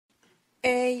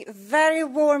A very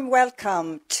warm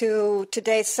welcome to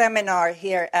today's seminar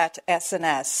here at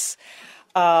SNS.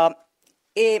 My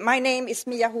name is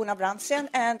Raghuram Rajan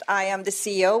and I am the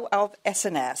CEO of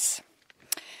SNS.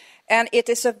 And it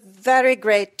is a very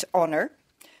great honor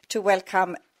to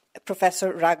welcome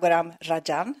Professor Raghuram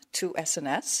Rajan to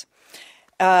SNS,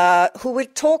 who will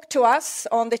talk to us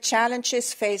on the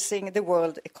challenges facing the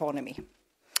world economy.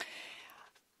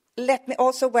 Let me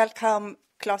also welcome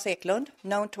Klas Eklund,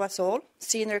 known to us all,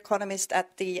 senior economist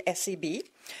at the SEB,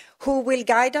 who will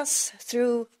guide us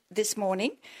through this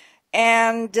morning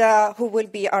and who will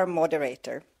be our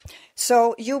moderator.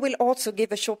 So you will also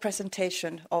give a short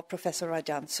presentation of Professor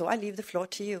Rajan. So I leave the floor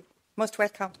to you. Most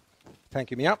welcome. Thank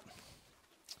you, Mia.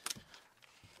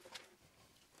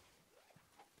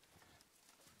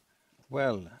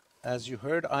 Well, as you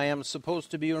heard, I am supposed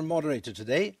to be your moderator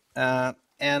today.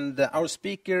 And our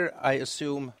speaker, I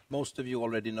assume most of you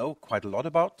already know quite a lot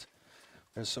about.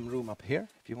 There's some room up here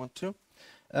if you want to.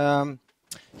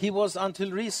 He was until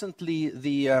recently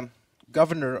the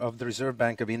governor of the Reserve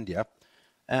Bank of India.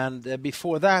 And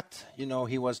before that,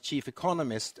 he was chief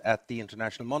economist at the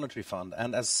International Monetary Fund.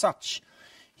 And as such,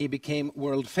 he became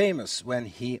world famous when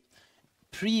he,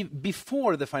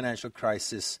 before the financial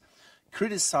crisis,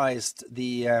 criticized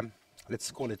the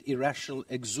let's call it irrational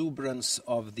exuberance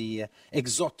of the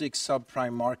exotic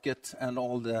subprime market and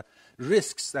all the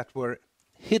risks that were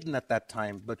hidden at that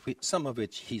time, but some of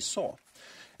which he saw.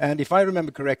 And if I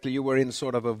remember correctly, you were in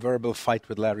sort of a verbal fight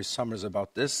with Larry Summers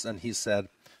about this, and he said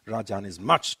Rajan is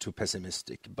much too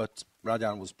pessimistic, but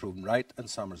Rajan was proven right and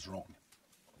Summers wrong.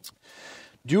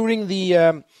 During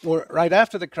or right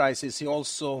after the crisis, he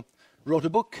also wrote a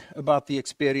book about the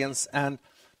experience and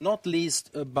not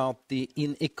least about the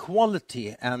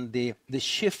inequality and the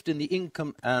shift in the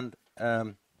income and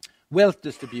wealth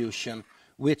distribution,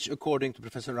 which, according to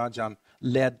Professor Rajan,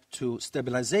 led to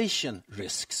stabilization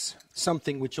risks,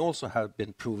 something which also have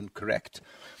been proven correct.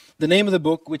 The name of the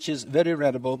book, which is very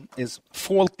readable, is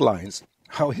Fault Lines,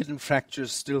 How Hidden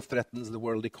Fractures Still Threatens the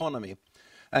World Economy.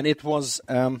 And it was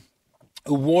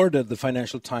awarded the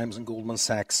Financial Times and Goldman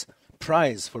Sachs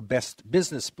Prize for Best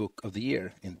Business Book of the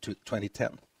Year in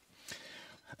 2010.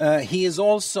 He is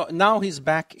also, now he's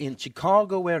back in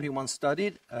Chicago, where he once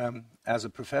studied as a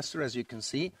professor, as you can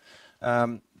see.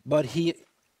 But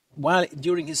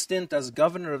during his stint as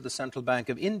governor of the Central Bank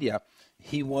of India,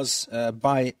 he was,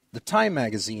 by the Time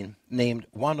magazine, named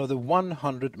one of the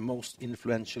 100 most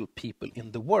influential people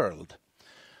in the world.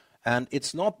 And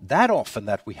it's not that often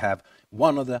that we have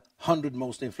one of the 100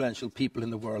 most influential people in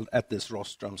the world at this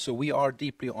rostrum. So we are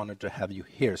deeply honored to have you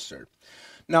here, sir.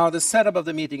 Now, the setup of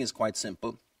the meeting is quite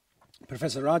simple.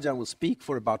 Professor Rajan will speak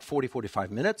for about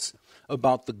 40-45 minutes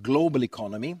about the global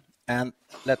economy. And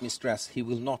let me stress, he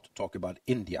will not talk about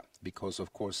India, because,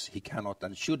 of course, he cannot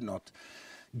and should not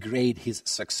grade his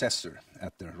successor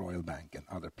at the Royal Bank and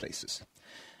other places.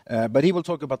 But he will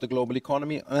talk about the global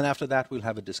economy, and after that we'll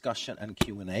have a discussion and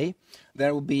Q&A.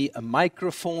 There will be a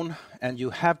microphone, and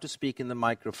you have to speak in the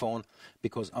microphone,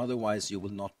 because otherwise you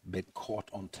will not be caught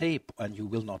on tape, and you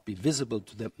will not be visible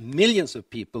to the millions of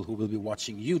people who will be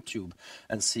watching YouTube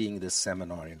and seeing this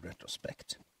seminar in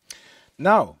retrospect.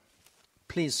 Now,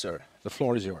 please, sir, the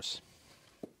floor is yours.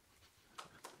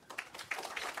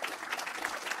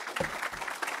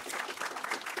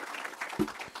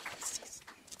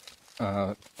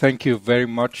 Thank you very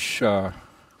much for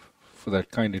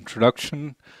that kind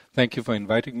introduction. Thank you for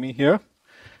inviting me here.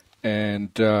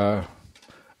 And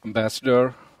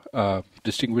Ambassador,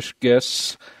 distinguished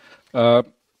guests, what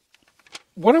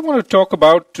I want to talk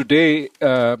about today,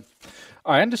 I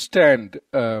understand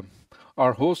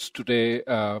our hosts today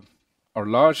are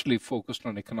largely focused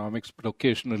on economics, but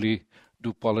occasionally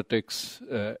do politics,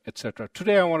 etc.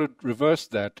 Today I want to reverse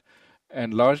that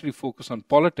and largely focus on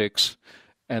politics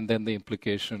and then the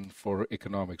implication for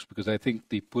economics, because I think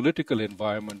the political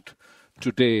environment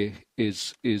today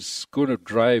is going to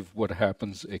drive what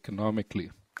happens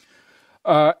economically.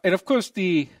 And of course,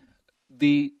 the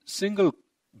single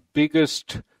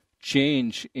biggest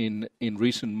change in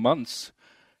recent months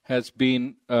has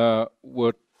been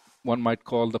what one might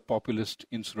call the populist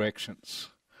insurrections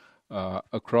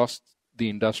across the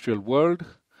industrial world.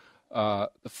 The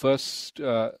first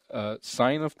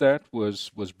sign of that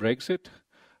was Brexit.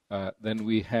 Then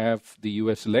we have the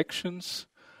US elections.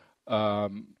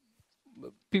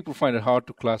 People find it hard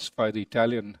to classify the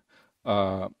Italian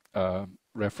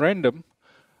referendum,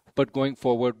 but going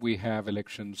forward we have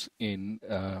elections in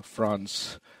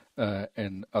France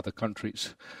and other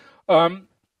countries. I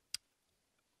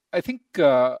think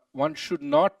one should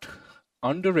not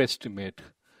underestimate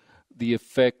the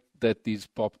effect that these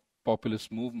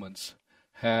populist movements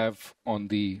have on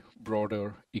the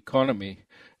broader economy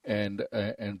and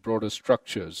broader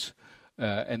structures.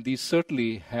 And these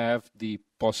certainly have the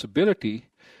possibility,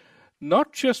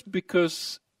 not just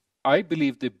because I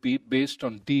believe they're based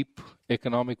on deep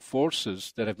economic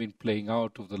forces that have been playing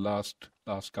out over the last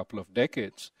couple of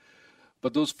decades,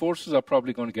 but those forces are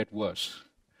probably going to get worse.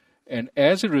 And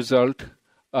as a result,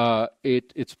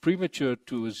 it's premature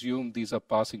to assume these are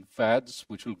passing fads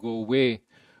which will go away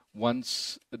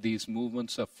once these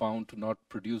movements are found to not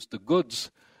produce the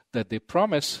goods that they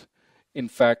promise. In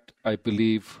fact, I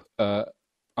believe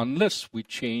unless we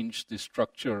change the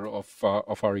structure of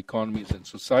our economies and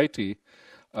society,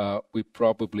 we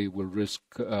probably will risk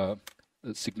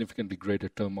significantly greater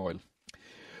turmoil.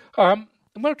 I'm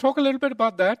going to talk a little bit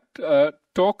about that,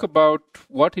 talk about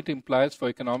what it implies for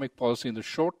economic policy in the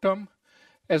short term,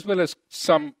 as well as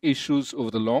some issues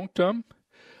over the long term.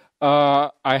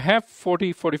 I have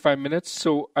 45 minutes,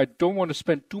 so I don't want to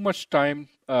spend too much time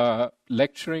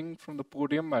lecturing from the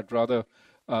podium. I'd rather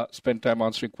spend time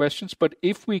answering questions. But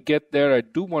if we get there, I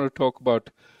do want to talk about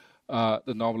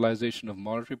the normalization of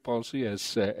monetary policy as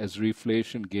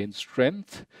reflation gains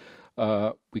strength.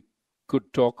 We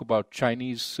could talk about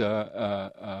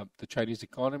the Chinese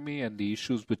economy and the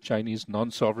issues with Chinese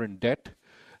non-sovereign debt.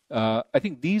 I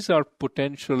think these are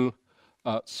potential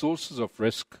sources of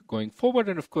risk going forward.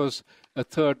 And of course, a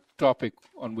third topic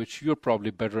on which you're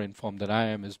probably better informed than I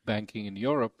am is banking in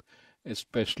Europe,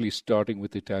 especially starting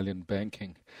with Italian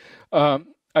banking.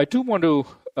 I do want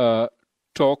to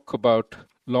talk about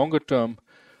longer-term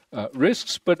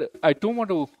risks, but I don't want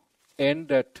to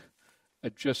end at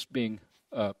just being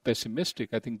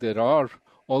pessimistic. I think there are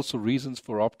also reasons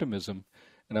for optimism,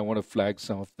 and I want to flag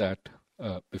some of that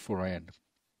before I end.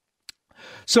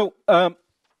 So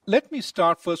let me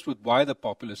start first with why the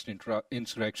populist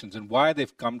insurrections and why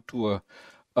they've come to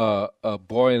a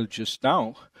boil just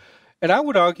now. And I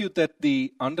would argue that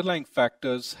the underlying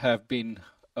factors have been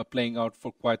playing out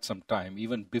for quite some time,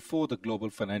 even before the global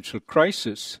financial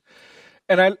crisis.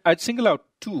 And I'd single out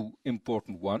two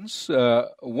important ones.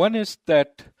 One is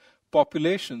that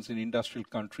populations in industrial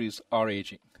countries are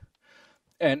aging.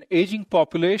 And aging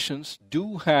populations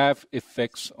do have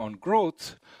effects on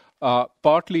growth,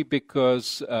 partly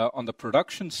because on the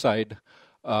production side,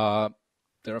 there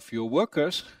are fewer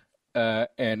workers,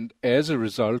 and as a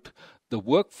result, the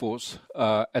workforce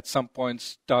at some point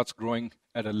starts growing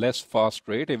at a less fast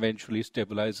rate, eventually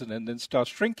stabilizes, and then starts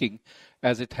shrinking,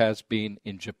 as it has been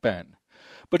in Japan.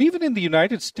 But even in the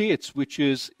United States, which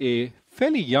is a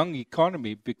fairly young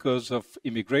economy because of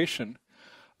immigration,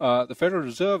 the Federal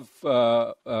Reserve,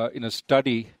 in a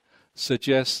study,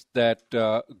 suggests that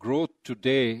growth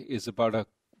today is about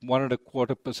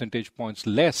 1.25 percentage points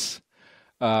less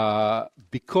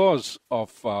because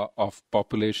of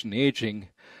population aging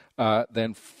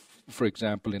than, for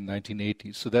example, in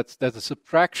 1980s. So that's a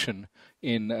subtraction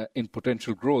in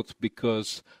potential growth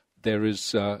because there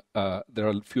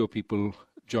are fewer people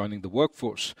joining the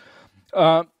workforce.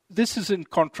 This is in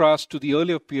contrast to the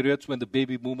earlier periods when the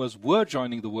baby boomers were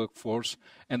joining the workforce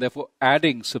and therefore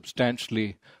adding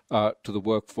substantially to the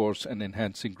workforce and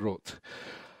enhancing growth.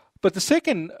 But the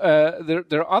second, there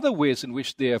are other ways in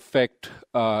which they affect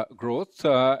growth,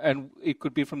 and it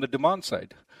could be from the demand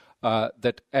side.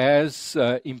 That as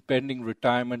impending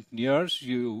retirement nears,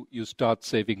 you start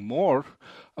saving more.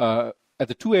 At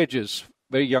the two edges,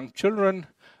 very young children,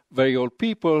 very old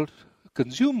people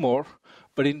consume more,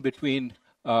 but in between,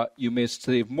 you may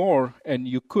save more, and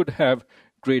you could have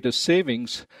greater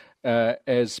savings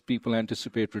as people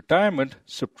anticipate retirement,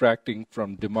 subtracting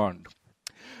from demand.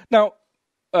 Now,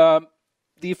 the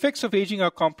effects of aging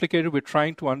are complicated. We're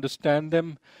trying to understand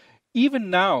them. Even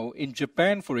now, in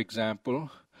Japan, for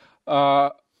example,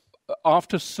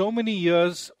 after so many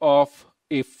years of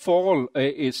a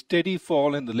steady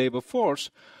fall in the labor force,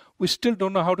 we still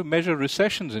don't know how to measure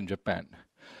recessions in Japan.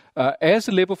 As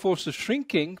the labor force is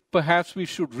shrinking, perhaps we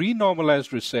should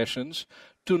renormalize recessions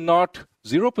to not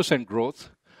 0%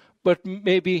 growth, but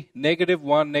maybe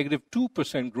 -1%,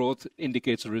 -2% growth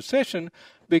indicates a recession,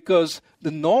 because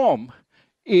the norm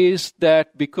is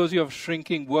that because you have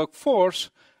shrinking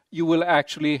workforce, you will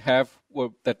actually have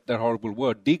that horrible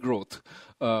word, degrowth,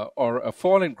 or a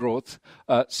fall in growth,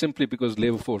 simply because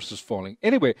labor force is falling.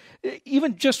 Anyway,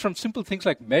 even just from simple things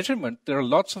like measurement, there are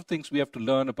lots of things we have to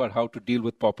learn about how to deal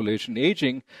with population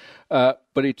aging,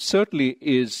 but it certainly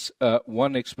is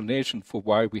one explanation for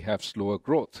why we have slower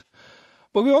growth.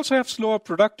 But we also have slower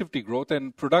productivity growth,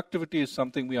 and productivity is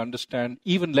something we understand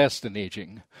even less than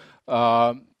aging.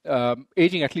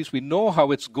 aging, at least we know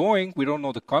how it's going. We don't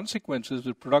know the consequences.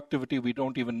 With productivity, we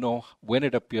don't even know when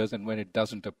it appears and when it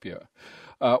doesn't appear.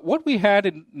 What we had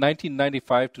in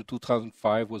 1995 to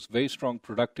 2005 was very strong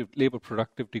labor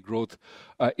productivity growth.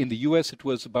 In the US, it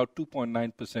was about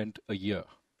 2.9% a year.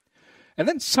 And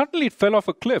then suddenly it fell off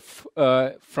a cliff.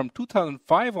 From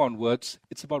 2005 onwards,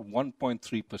 it's about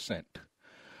 1.3%.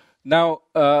 Now,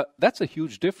 that's a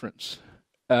huge difference.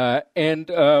 And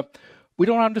we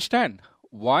don't understand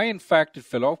why, in fact, it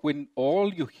fell off when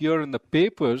all you hear in the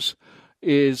papers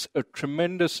is a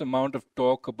tremendous amount of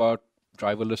talk about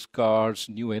driverless cars,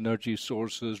 new energy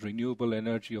sources, renewable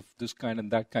energy of this kind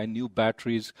and that kind, new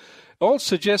batteries. All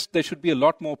suggest there should be a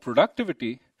lot more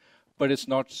productivity, but it's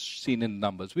not seen in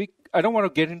numbers. I don't want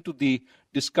to get into the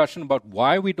discussion about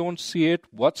why we don't see it,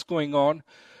 what's going on,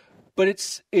 but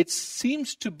it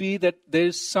seems to be that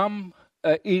there's some,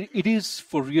 it is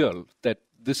for real, that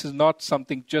this is not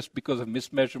something just because of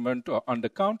mismeasurement or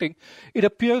undercounting. It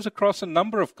appears across a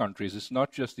number of countries. It's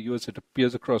not just the US, it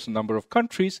appears across a number of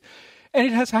countries. And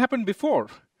it has happened before.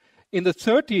 In the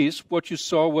 30s, what you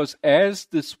saw was as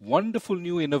this wonderful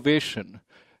new innovation,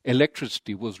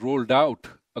 electricity, was rolled out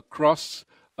across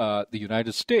the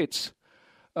United States,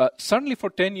 suddenly for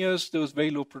 10 years, there was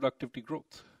very low productivity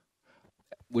growth.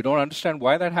 We don't understand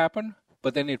why that happened,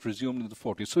 but then it resumed in the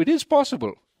 40s. So it is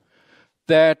possible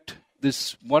that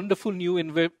this wonderful new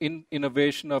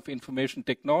innovation of information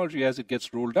technology, as it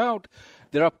gets rolled out,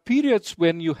 there are periods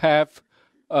when you have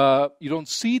you don't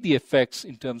see the effects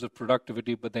in terms of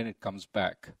productivity, but then it comes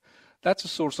back. That's a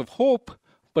source of hope,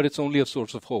 but it's only a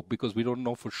source of hope because we don't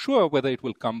know for sure whether it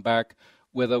will come back,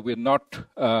 whether we're not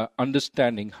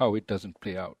understanding how it doesn't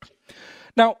play out.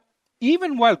 Now,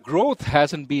 even while growth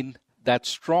hasn't been that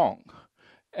strong,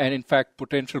 and in fact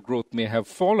potential growth may have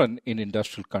fallen in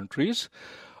industrial countries,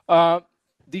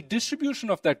 the distribution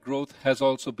of that growth has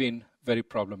also been very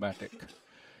problematic.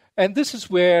 And this is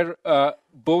where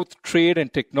both trade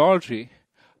and technology,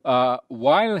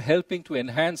 while helping to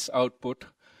enhance output,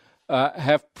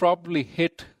 have probably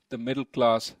hit the middle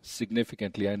class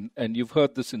significantly. And you've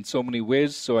heard this in so many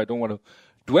ways, so I don't want to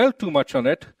dwell too much on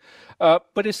it.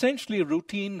 But essentially,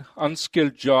 routine,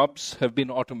 unskilled jobs have been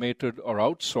automated or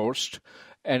outsourced,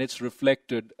 and it's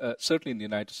reflected, certainly in the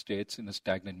United States, in a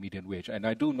stagnant median wage. And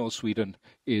I do know Sweden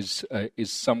is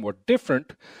somewhat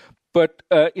different, but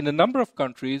in a number of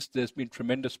countries, there's been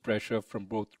tremendous pressure from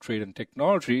both trade and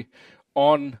technology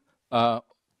on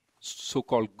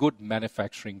so-called good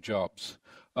manufacturing jobs.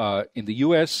 In the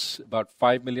US, about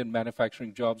 5 million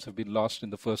manufacturing jobs have been lost in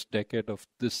the first decade of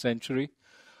this century,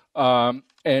 and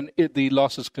the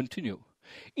losses continue.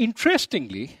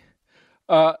 Interestingly,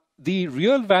 the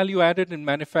real value added in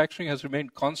manufacturing has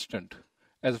remained constant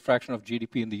as a fraction of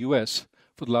GDP in the US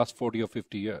for the last 40 or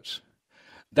 50 years.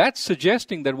 That's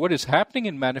suggesting that what is happening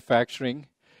in manufacturing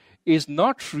is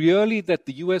not really that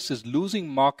the US is losing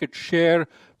market share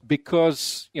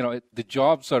because the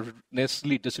jobs are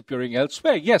necessarily disappearing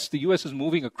elsewhere. Yes, the US is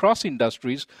moving across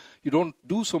industries. You don't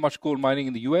do so much coal mining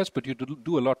in the US, but you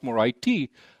do a lot more IT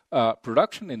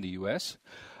production in the US.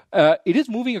 It is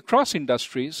moving across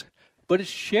industries, but its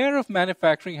share of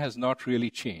manufacturing has not really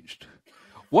changed.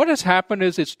 What has happened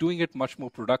is it's doing it much more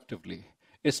productively,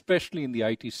 especially in the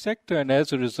IT sector, and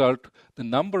as a result, the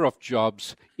number of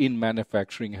jobs in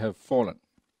manufacturing have fallen.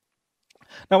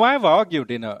 Now, I have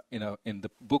argued in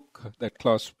the book that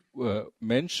Klas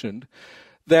mentioned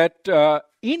that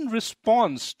in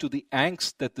response to the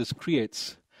angst that this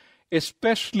creates,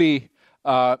 especially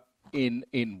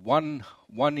in one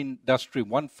industry,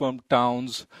 one firm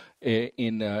towns,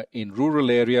 in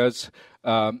rural areas,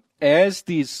 as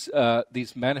these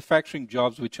manufacturing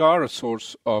jobs, which are a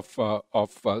source of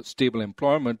stable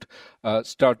employment,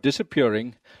 start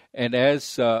disappearing, and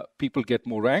as people get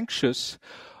more anxious,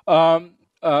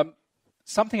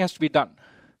 something has to be done.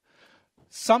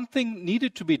 Something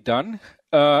needed to be done,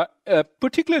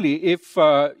 particularly if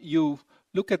you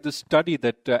look at the study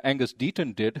that Angus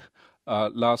Deaton did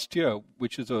last year,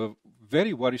 which is a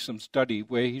very worrisome study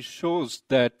where he shows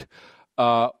that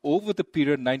over the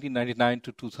period 1999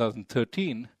 to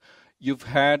 2013, you've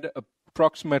had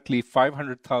approximately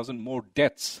 500,000 more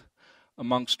deaths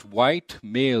amongst white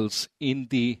males in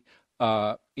the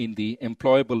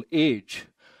employable age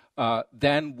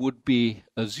than would be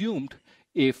assumed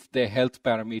if their health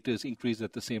parameters increase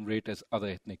at the same rate as other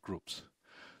ethnic groups.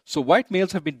 So white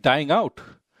males have been dying out.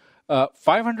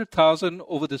 500,000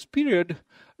 over this period.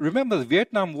 Remember, the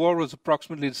Vietnam War was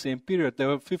approximately the same period. There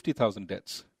were 50,000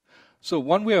 deaths. So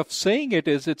one way of saying it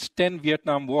is it's 10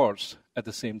 Vietnam Wars at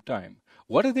the same time.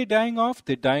 What are they dying of?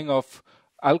 They're dying of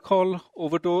drug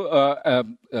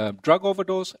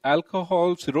overdose,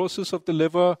 alcohol, cirrhosis of the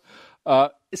liver,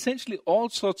 essentially all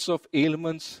sorts of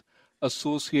ailments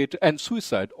associated, and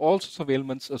suicide, all sorts of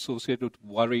ailments associated with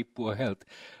worry, poor health,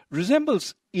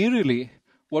 resembles eerily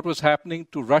what was happening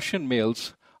to Russian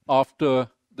males after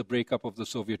the breakup of the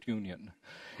Soviet Union.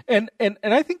 And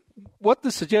I think what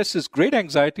this suggests is great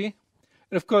anxiety.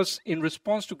 And of course, in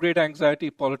response to great anxiety,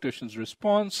 politicians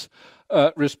respond.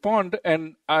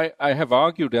 And I have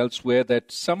argued elsewhere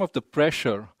that some of the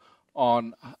pressure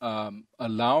on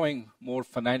allowing more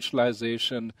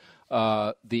financialization,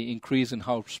 the increase in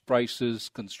house prices,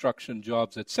 construction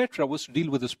jobs, etc., was to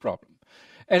deal with this problem.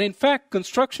 And in fact,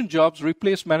 construction jobs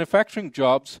replaced manufacturing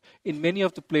jobs in many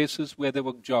of the places where there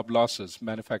were job losses,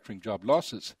 manufacturing job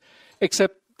losses,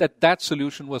 except that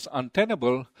solution was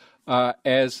untenable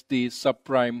as the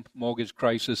subprime mortgage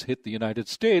crisis hit the United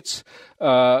States.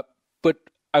 But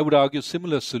I would argue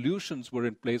similar solutions were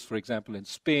in place, for example, in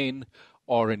Spain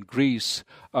or in Greece.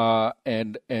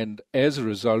 And as a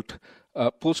result,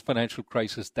 post-financial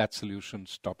crisis, that solution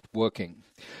stopped working.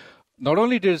 Not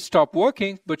only did it stop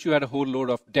working, but you had a whole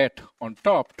load of debt on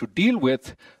top to deal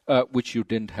with, which you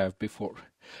didn't have before.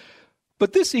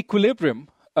 But this equilibrium,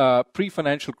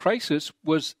 pre-financial crisis,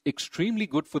 was extremely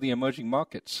good for the emerging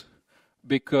markets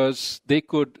because they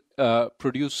could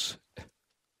produce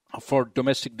for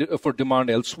demand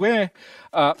elsewhere.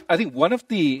 I think one of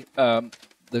the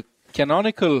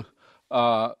canonical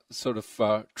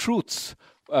truths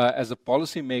as a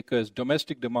policymaker is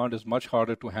domestic demand is much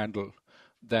harder to handle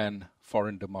than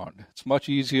foreign demand. It's much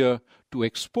easier to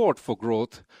export for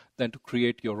growth than to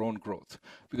create your own growth.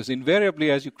 Because invariably,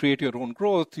 as you create your own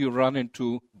growth, you run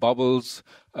into bubbles,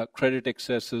 credit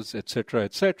excesses,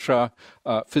 etc.,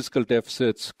 fiscal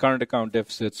deficits, current account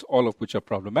deficits, all of which are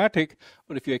problematic.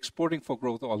 But if you're exporting for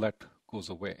growth, all that goes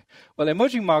away. Well,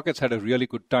 emerging markets had a really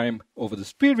good time over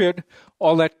this period.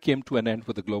 All that came to an end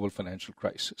with the global financial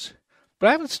crisis. But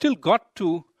I haven't still got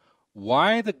to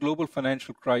why the global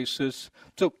financial crisis.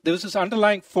 So there was this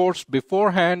underlying force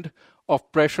beforehand of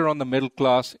pressure on the middle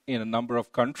class in a number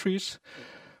of countries.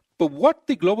 But what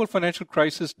the global financial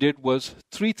crisis did was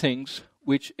three things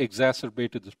which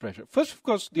exacerbated this pressure. First, of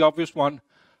course, the obvious one,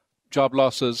 job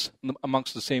losses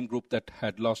amongst the same group that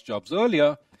had lost jobs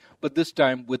earlier, but this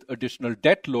time with additional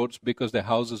debt loads because their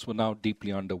houses were now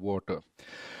deeply underwater.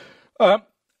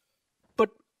 But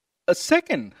a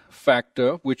second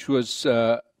factor, which was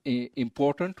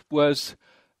important, was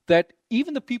that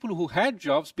even the people who had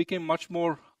jobs became much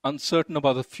more uncertain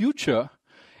about the future,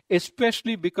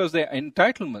 especially because their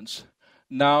entitlements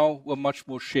now were much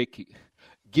more shaky.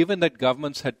 Given that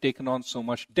governments had taken on so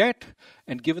much debt,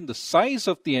 and given the size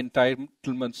of the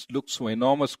entitlements looked so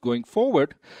enormous going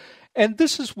forward, and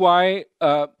this is why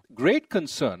great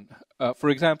concern, for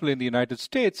example, in the United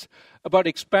States, about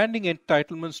expanding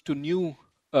entitlements to new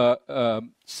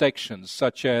sections,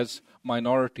 such as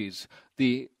minorities,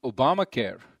 the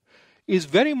Obamacare, is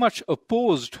very much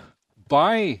opposed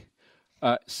by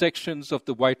sections of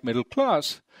the white middle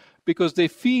class because they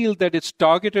feel that it's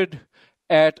targeted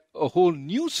at a whole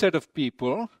new set of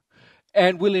people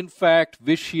and will in fact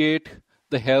vitiate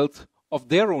the health of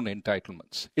their own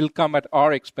entitlements. It'll come at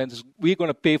our expenses. We're going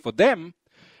to pay for them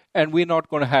and we're not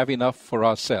going to have enough for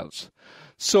ourselves.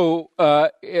 So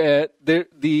the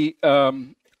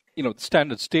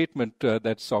standard statement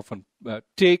that's often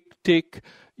take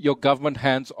your government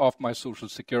hands off my Social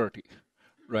Security,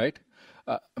 right?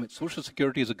 Social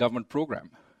Security is a government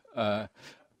program.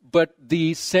 But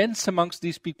the sense amongst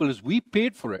these people is we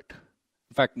paid for it.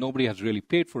 In fact, nobody has really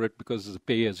paid for it because it's a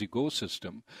pay-as-you-go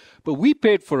system. But we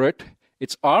paid for it.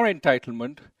 It's our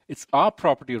entitlement. It's our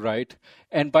property right.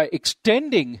 And by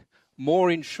extending more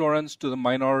insurance to the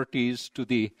minorities, to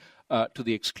the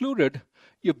excluded,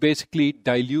 you're basically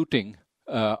diluting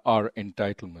our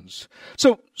entitlements.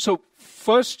 So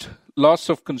first, loss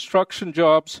of construction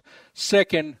jobs.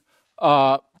 Second,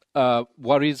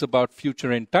 worries about future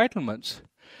entitlements.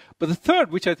 But the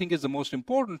third, which I think is the most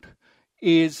important,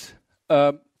 is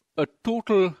a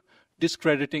total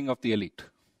discrediting of the elite.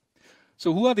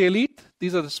 So who are the elite?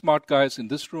 These are the smart guys in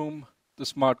this room, the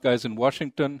smart guys in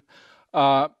Washington,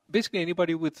 basically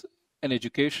anybody with an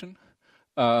education,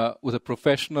 with a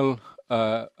professional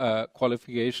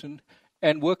qualification,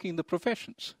 and working in the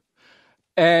professions.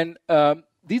 And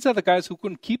these are the guys who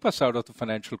couldn't keep us out of the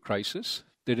financial crisis.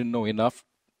 They didn't know enough,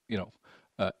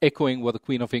 echoing what the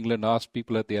Queen of England asked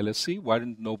people at the LSE. Why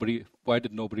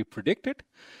did nobody predict it?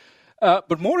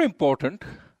 But more important,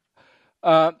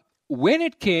 when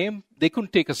it came, they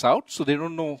couldn't take us out, so they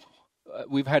don't know.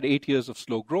 We've had 8 years of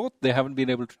slow growth. They haven't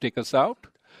been able to take us out.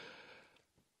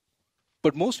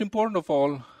 but most important of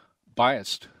all,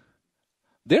 biased.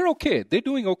 They're okay. They're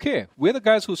doing okay. We're the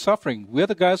guys who are suffering. We're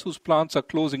the guys whose plants are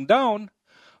closing down.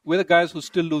 We're the guys who are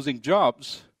still losing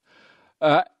jobs.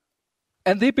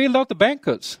 And they bailed out the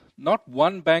bankers. Not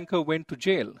one banker went to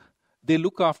jail. They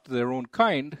look after their own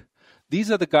kind. These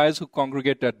are the guys who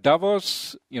congregate at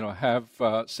Davos, have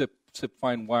sip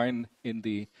fine wine in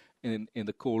the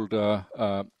cold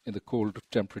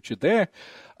temperature there,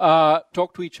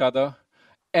 talk to each other,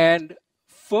 and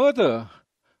further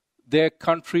their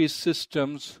country's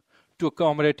systems to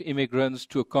accommodate immigrants,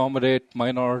 to accommodate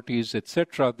minorities,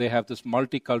 etc. They have this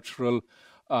multicultural,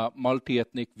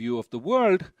 multi-ethnic view of the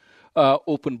world,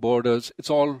 open borders. It's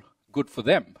all good for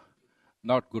them,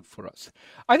 not good for us.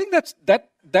 I think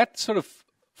that sort of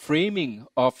framing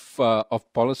of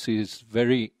policy is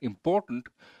very important,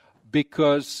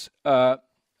 because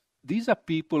these are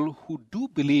people who do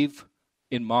believe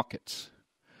in markets.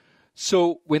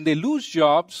 So when they lose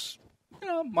jobs,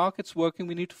 markets working,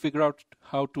 we need to figure out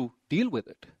how to deal with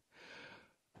it.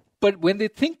 But when they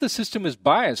think the system is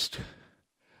biased,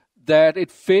 that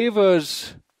it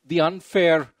favors the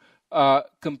unfair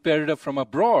competitor from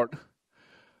abroad,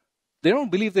 they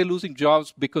don't believe they're losing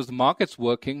jobs because the market's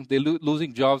working. They're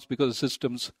losing jobs because the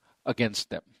system's against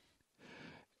them.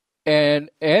 And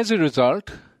as a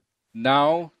result,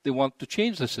 now they want to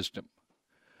change the system.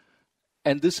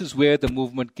 And this is where the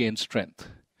movement gains strength.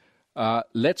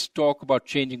 Let's talk about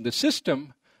changing the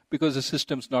system, because the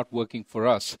system's not working for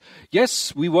us.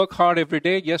 Yes, we work hard every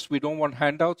day. Yes, we don't want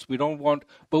handouts.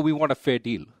 But we want a fair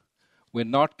deal. We're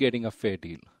not getting a fair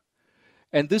deal.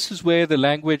 And this is where the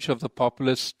language of the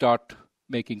populists start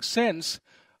making sense.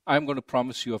 I'm going to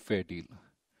promise you a fair deal.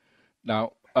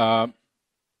 Now,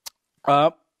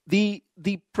 the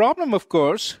problem, of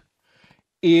course,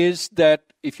 is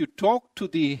that if you talk to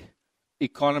the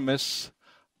economists,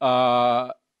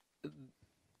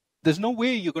 there's no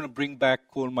way you're going to bring back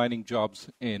coal mining jobs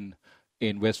in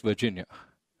West Virginia.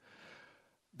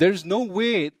 There's no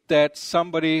way that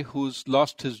somebody who's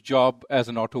lost his job as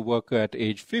an auto worker at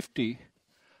age 50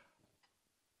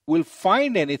 will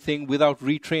find anything without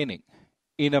retraining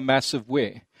in a massive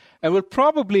way, and will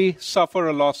probably suffer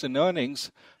a loss in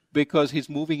earnings because he's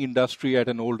moving industry at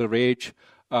an older age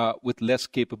with less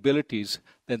capabilities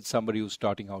than somebody who's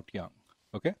starting out young.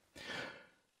 Okay?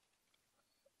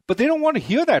 But they don't want to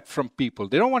hear that from people.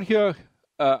 They don't want to hear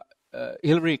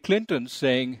Hillary Clinton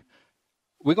saying,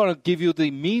 we're going to give you the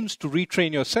means to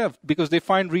retrain yourself, because they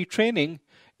find retraining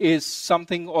is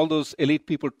something all those elite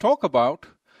people talk about.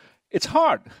 It's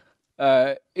hard.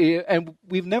 And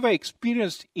we've never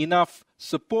experienced enough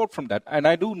support from that. And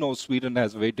I do know Sweden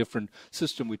has a very different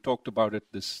system. We talked about it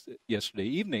yesterday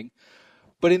evening.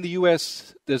 But in the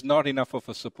US, there's not enough of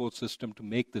a support system to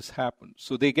make this happen.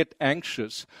 So they get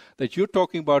anxious that you're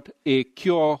talking about a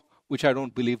cure which I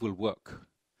don't believe will work.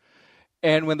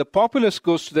 And when the populist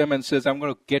goes to them and says, I'm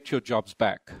going to get your jobs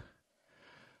back,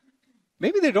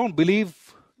 maybe they don't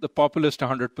believe the populist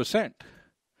 100%,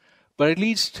 but at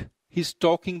least he's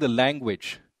talking the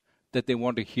language that they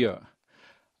want to hear.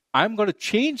 I'm going to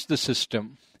change the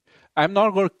system. I'm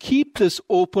not going to keep this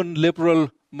open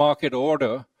liberal market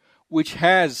order, which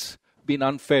has been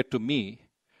unfair to me.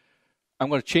 I'm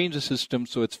going to change the system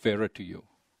so it's fairer to you,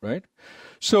 right?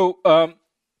 So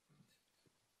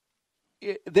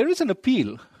there is an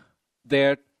appeal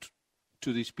there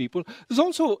to these people. There's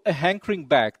also a hankering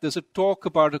back. There's a talk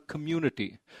about a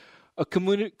community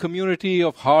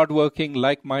of hardworking,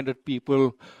 like-minded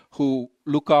people who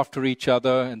look after each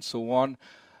other and so on.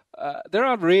 There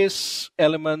are race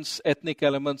elements, ethnic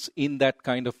elements in that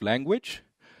kind of language.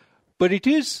 But it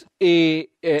is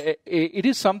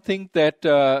something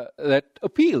that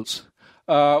appeals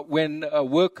when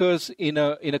workers in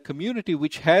a community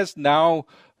which has now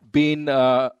been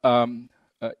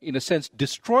in a sense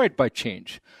destroyed by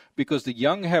change, because the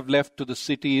young have left to the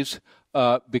cities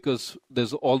because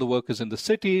there's all the workers in the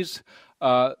cities.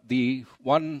 The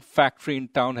one factory in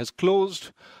town has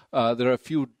closed. There are a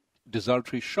few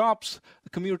desultory shops. The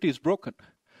community is broken.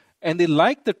 And they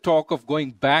like the talk of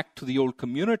going back to the old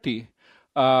community,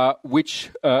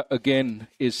 which, again,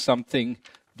 is something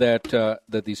that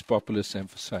these populists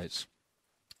emphasize.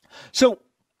 So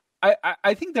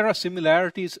I think there are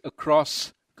similarities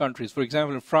across countries. For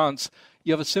example, in France,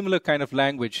 you have a similar kind of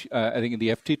language. I think in the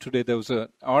FT today there was an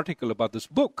article about this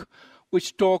book,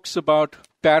 which talks about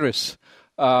Paris,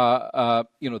 the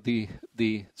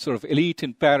sort of elite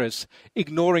in Paris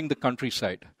ignoring the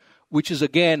countryside, which is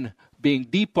again being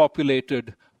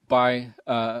depopulated by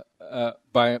the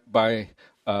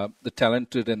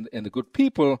talented and the good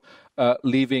people,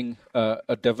 leaving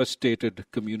a devastated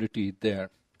community there.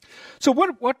 So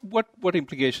what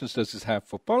implications does this have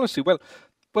for policy? Well,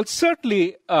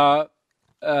 certainly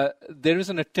there is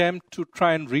an attempt to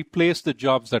try and replace the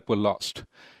jobs that were lost.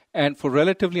 And for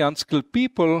relatively unskilled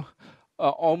people,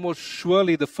 almost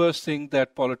surely the first thing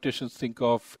that politicians think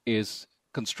of is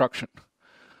construction,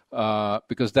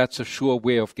 because that's a sure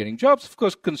way of getting jobs. Of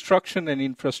course, construction and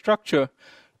infrastructure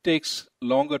takes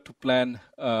longer to plan.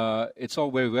 It's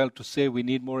all very well to say we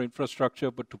need more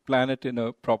infrastructure, but to plan it in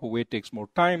a proper way takes more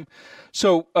time.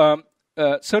 So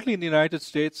certainly in the United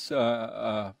States,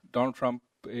 Donald Trump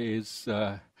is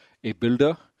a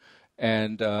builder,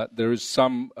 and there is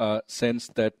some sense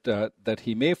that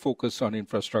he may focus on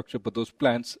infrastructure, but those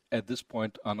plans at this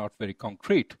point are not very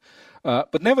concrete.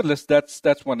 But nevertheless,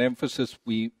 that's one emphasis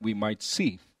we might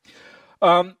see.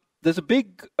 There's a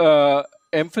big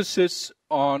emphasis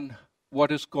on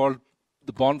what is called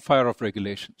the bonfire of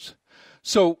regulations.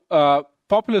 So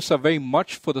populists are very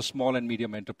much for the small and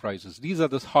medium enterprises. These are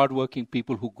the hardworking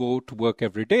people who go to work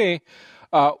every day.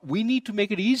 We need to make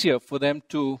it easier for them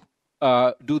to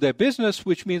do their business,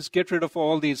 which means get rid of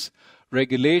all these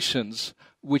regulations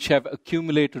which have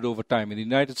accumulated over time. In the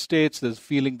United States, there's a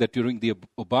feeling that during the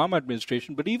Obama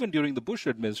administration, but even during the Bush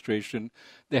administration,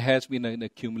 there has been an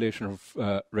accumulation of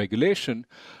regulation,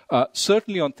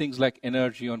 certainly on things like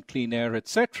energy, on clean air,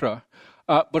 etc.,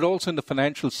 but also in the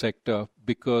financial sector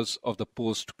because of the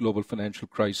post-global financial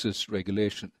crisis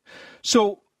regulation.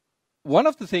 So one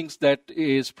of the things that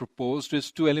is proposed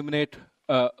is to eliminate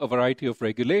a variety of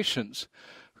regulations.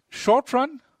 Short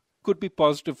run could be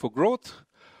positive for growth.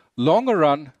 Longer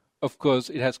run, of course,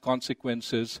 it has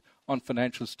consequences on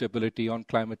financial stability, on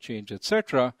climate change,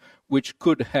 etc., which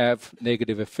could have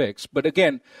negative effects. But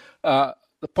again, the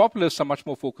populists are much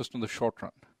more focused on the short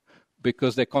run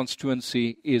because their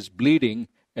constituency is bleeding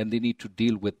and they need to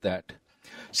deal with that.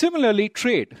 Similarly,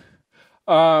 trade.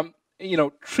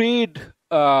 Trade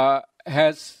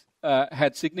has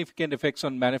had significant effects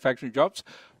on manufacturing jobs.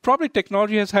 Probably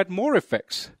technology has had more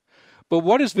effects. But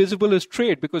what is visible is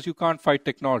trade, because you can't fight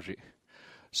technology.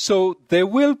 So there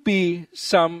will be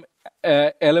some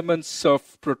elements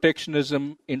of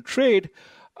protectionism in trade.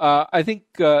 I think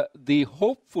the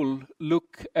hopeful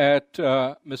look at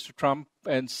Mr. Trump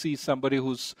and see somebody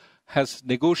who has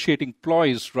negotiating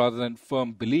ploys rather than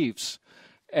firm beliefs.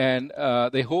 And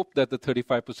they hope that the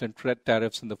 35%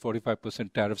 tariffs and the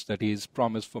 45% tariffs that he's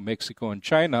promised for Mexico and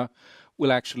China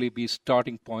will actually be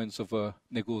starting points of a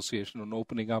negotiation on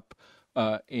opening up,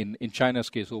 in China's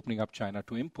case, opening up China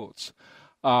to imports.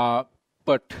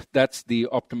 But that's the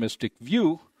optimistic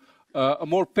view. A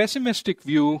more pessimistic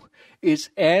view is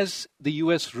as the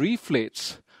U.S.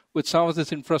 reflates with some of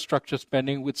this infrastructure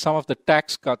spending, with some of the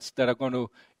tax cuts that are going to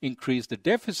increase the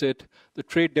deficit, the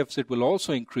trade deficit will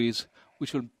also increase,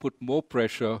 which will put more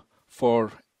pressure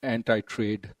for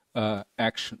anti-trade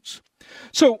actions.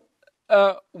 So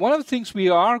one of the things we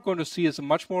are going to see is a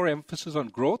much more emphasis on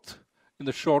growth in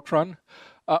the short run,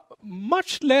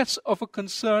 much less of a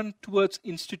concern towards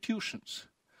institutions.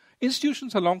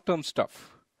 Institutions are long-term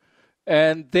stuff.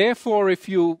 And therefore, if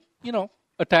you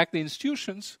attack the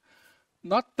institutions,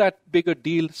 not that big a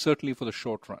deal, certainly for the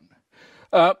short run.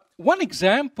 One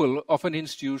example of an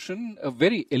institution, a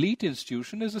very elite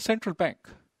institution, is a central bank.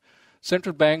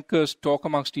 Central bankers talk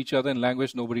amongst each other in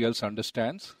language nobody else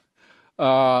understands.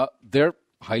 They're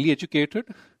highly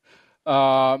educated. They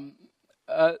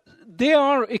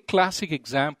are a classic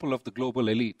example of the global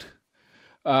elite.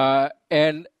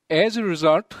 And as a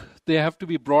result, they have to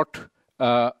be brought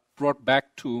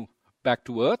back to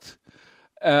earth.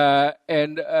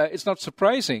 And it's not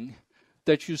surprising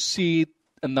that you see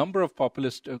a number of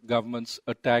populist governments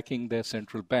attacking their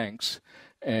central banks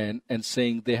and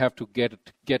saying they have to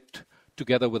get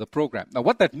together with a program. Now,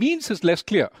 what that means is less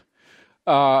clear.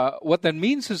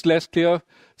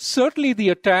 Certainly the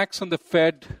attacks on the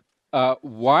Fed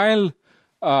while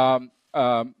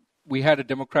we had a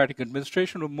Democratic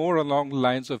administration were more along the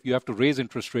lines of you have to raise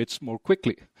interest rates more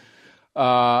quickly.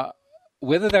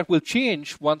 Whether that will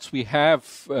change once we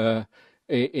have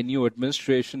a new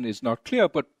administration is not clear,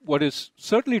 but what is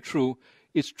certainly true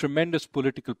is tremendous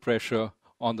political pressure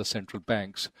on the central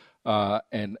banks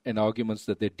and arguments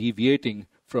that they're deviating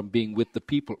from being with the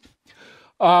people.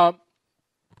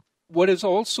 What is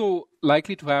also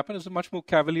likely to happen is a much more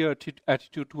cavalier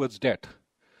attitude towards debt,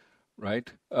 right?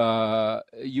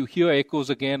 You hear echoes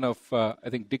again of, I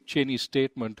think, Dick Cheney's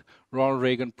statement, Ronald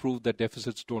Reagan proved that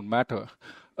deficits don't matter.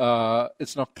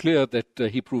 It's not clear that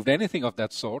he proved anything of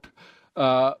that sort.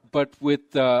 But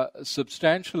with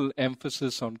substantial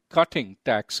emphasis on cutting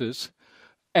taxes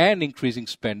and increasing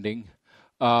spending,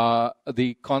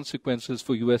 the consequences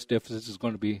for U.S. deficits is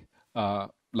going to be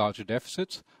larger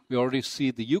deficits. We already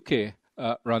see the UK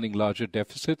running larger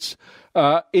deficits.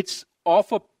 It's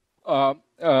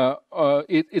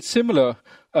similar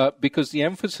because the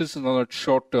emphasis is on the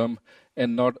short term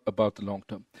and not about the long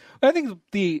term. I think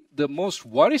the most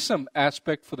worrisome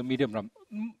aspect for the medium run,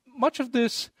 much of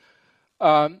this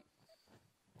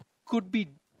could be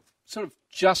sort of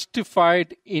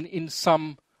justified in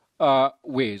some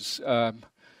ways.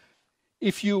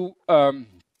 If you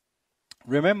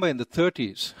remember in the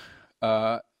 30s,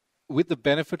 with the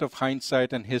benefit of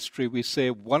hindsight and history, we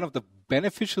say one of the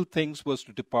beneficial things was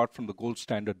to depart from the gold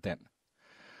standard then,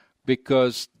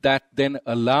 because that then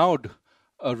allowed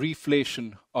a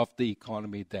reflation of the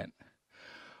economy then.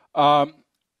 Paul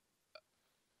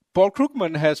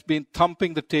Krugman has been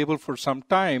thumping the table for some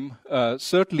time,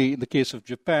 certainly in the case of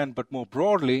Japan, but more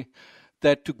broadly,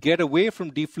 that to get away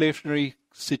from deflationary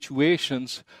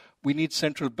situations, we need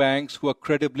central banks who are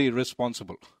credibly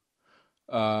responsible,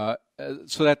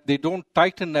 so that they don't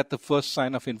tighten at the first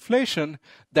sign of inflation.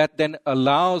 That then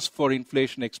allows for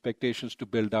inflation expectations to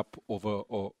build up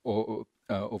over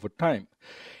time.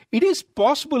 It is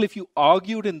possible, if you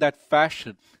argued in that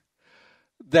fashion,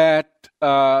 that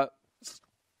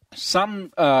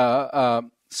some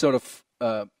sort of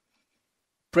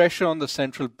pressure on the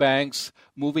central banks,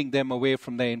 moving them away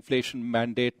from their inflation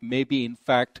mandate, may be in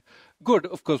fact good.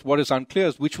 Of course, what is unclear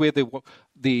is which way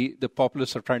the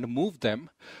populists are trying to move them.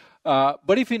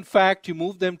 But if in fact you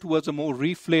move them towards a more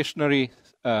reflationary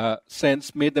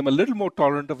sense, made them a little more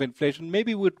tolerant of inflation,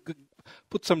 maybe would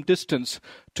put some distance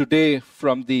today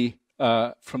from the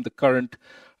current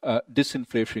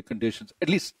disinflationary conditions. At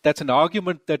least that's an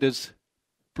argument that is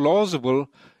plausible,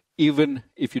 even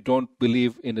if you don't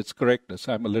believe in its correctness.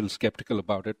 I'm a little skeptical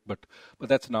about it, but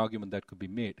that's an argument that could be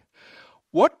made.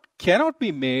 What cannot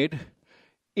be made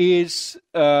is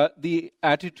the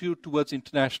attitude towards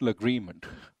international agreement,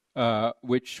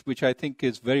 which I think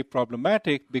is very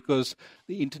problematic because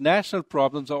the international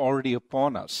problems are already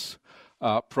upon us,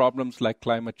 problems like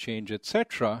climate change,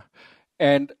 etc.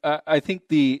 And I think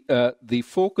the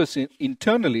focus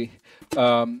internally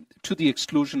to the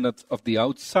exclusion of the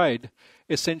outside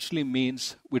essentially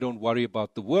means we don't worry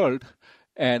about the world,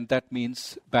 and that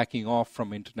means backing off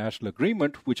from international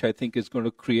agreement, which I think is going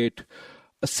to create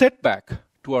a setback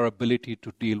to our ability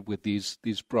to deal with these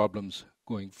problems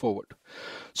going forward.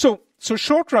 So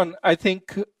short run, I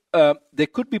think there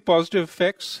could be positive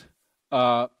effects,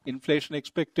 inflation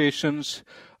expectations,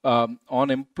 on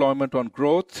employment, on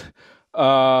growth,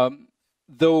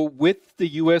 though with the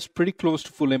US pretty close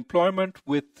to full employment,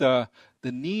 with the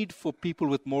need for people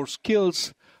with more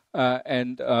skills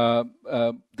and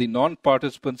the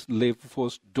non-participants in the labor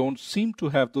force don't seem to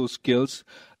have those skills,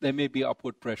 there may be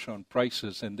upward pressure on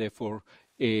prices, and therefore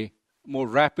a more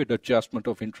rapid adjustment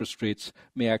of interest rates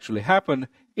may actually happen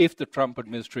if the Trump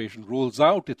administration rolls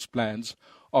out its plans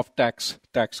of tax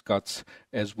cuts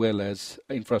as well as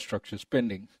infrastructure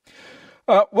spending.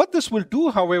 What this will do,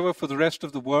 however, for the rest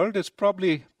of the world is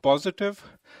probably positive.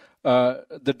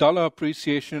 The dollar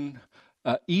appreciation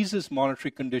eases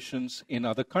monetary conditions in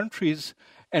other countries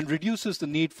and reduces the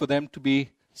need for them to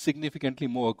be significantly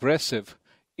more aggressive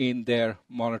in their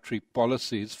monetary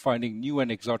policies, finding new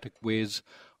and exotic ways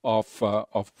of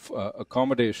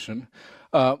accommodation.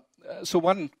 So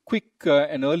one quick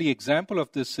and early example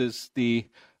of this is the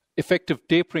effective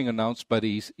tapering announced by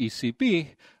the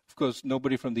ECB. Of course,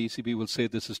 nobody from the ECB will say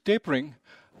this is tapering,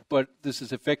 but this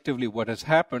is effectively what has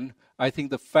happened. I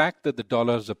think the fact that the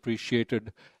dollar has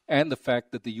appreciated and the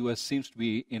fact that the US seems to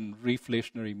be in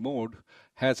reflationary mode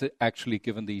has actually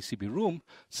given the ECB room.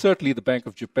 Certainly the Bank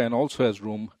of Japan also has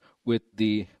room with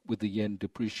the yen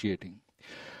depreciating.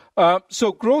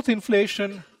 So growth,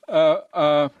 inflation,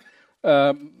 and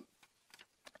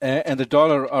the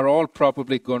dollar are all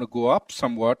probably going to go up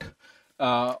somewhat,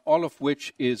 all of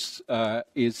which is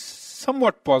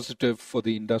somewhat positive for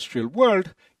the industrial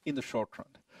world in the short run.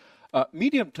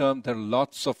 Medium term, there are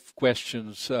lots of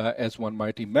questions, as one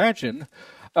might imagine.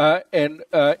 And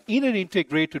in an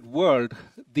integrated world,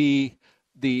 the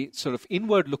sort of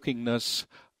inward-lookingness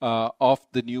of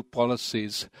the new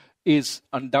policies is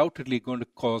undoubtedly going to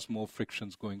cause more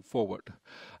frictions going forward.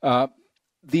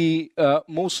 The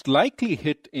most likely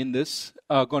hit in this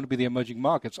are going to be the emerging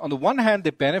markets. On the one hand, they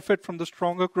benefit from the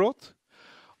stronger growth.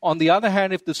 On the other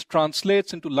hand, if this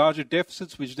translates into larger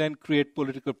deficits, which then create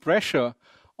political pressure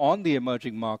on the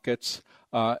emerging markets,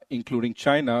 including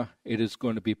China, it is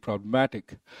going to be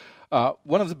problematic.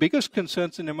 One of the biggest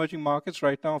concerns in emerging markets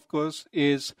right now, of course,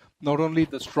 is not only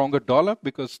the stronger dollar,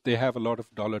 because they have a lot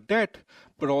of dollar debt,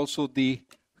 but also the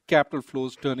capital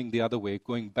flows turning the other way,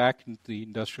 going back into the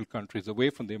industrial countries, away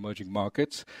from the emerging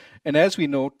markets. And as we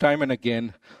know, time and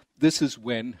again, this is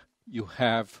when you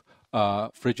have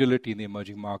fragility in the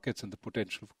emerging markets and the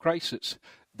potential for crisis.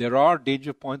 There are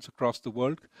danger points across the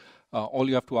world. All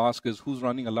you have to ask is who's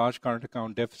running a large current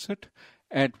account deficit.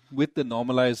 And with the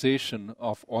normalization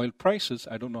of oil prices,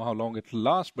 I don't know how long it will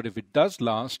last, but if it does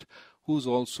last, who's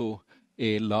also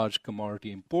a large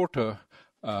commodity importer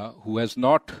who has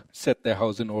not set their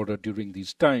house in order during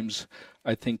these times,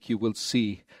 I think you will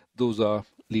see those are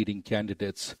leading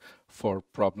candidates for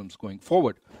problems going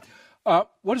forward.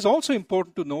 What is also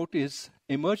important to note is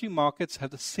emerging markets have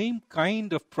the same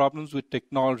kind of problems with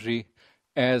technology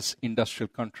as industrial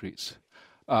countries.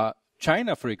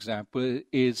 China, for example,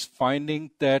 is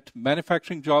finding that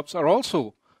manufacturing jobs are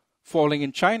also falling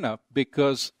in China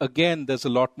because, again, there's a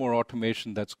lot more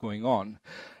automation that's going on.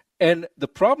 And the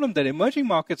problem that emerging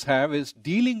markets have is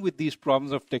dealing with these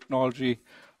problems of technology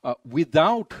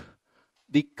without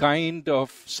the kind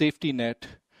of safety net,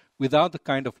 without the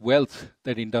kind of wealth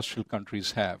that industrial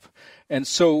countries have. And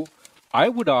so I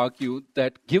would argue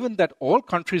that given that all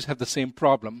countries have the same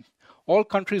problem, all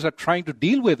countries are trying to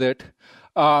deal with it,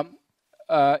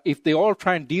 if they all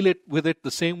try and deal with it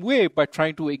the same way by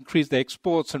trying to increase their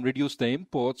exports and reduce their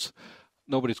imports,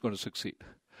 nobody's going to succeed.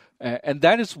 And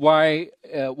that is why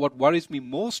what worries me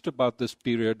most about this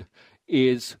period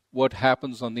is what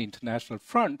happens on the international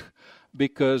front,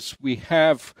 because we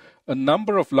have a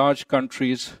number of large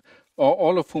countries,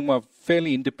 all of whom are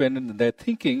fairly independent in their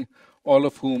thinking, all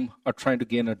of whom are trying to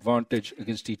gain advantage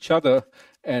against each other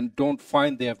and don't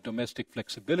find they have domestic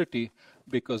flexibility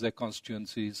because their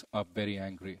constituencies are very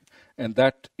angry. And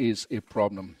that is a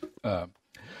problem.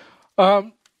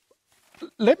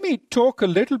 Let me talk a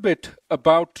little bit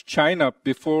about China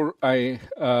before I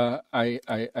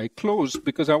close,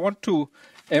 because I want to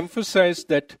emphasize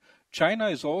that China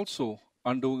is also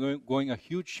undergoing a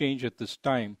huge change at this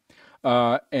time.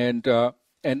 And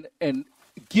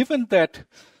given that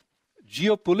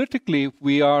geopolitically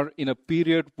we are in a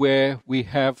period where we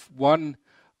have one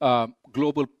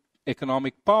global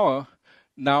economic power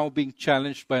now being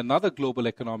challenged by another global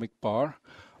economic power,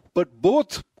 but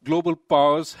both global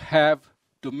powers have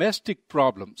domestic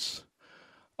problems.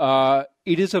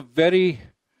 It is a very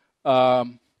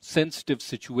sensitive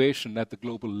situation at the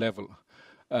global level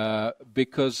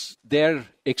because their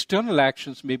external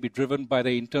actions may be driven by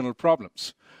their internal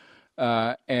problems.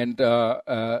 And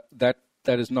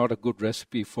that is not a good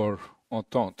recipe for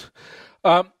entente.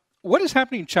 What is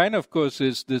happening in China, of course,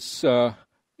 is these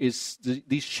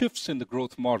shifts in the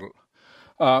growth model.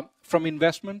 From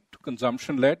investment to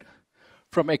consumption-led,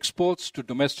 from exports to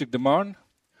domestic demand,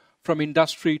 from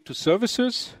industry to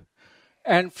services,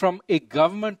 and from a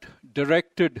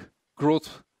government-directed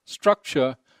growth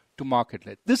structure to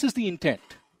market-led. This is the intent,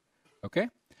 okay?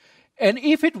 And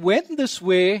if it went this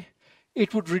way,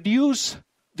 it would reduce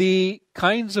the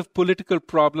kinds of political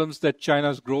problems that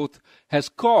China's growth has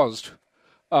caused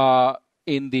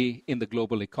in the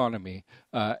global economy,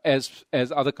 as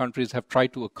other countries have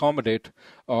tried to accommodate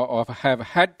or have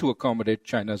had to accommodate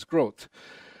China's growth.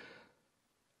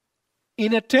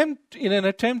 In an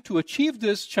attempt to achieve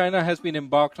this, China has been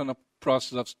embarked on a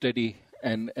process of steady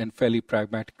and fairly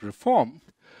pragmatic reform.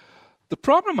 The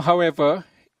problem, however,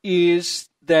 is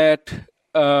that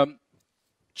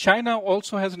China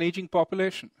also has an aging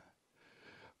population,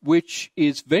 which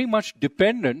is very much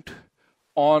dependent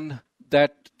on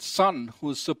that son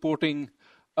who's supporting,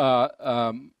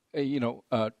 2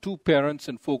 parents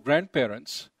and 4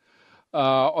 grandparents,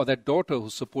 or that daughter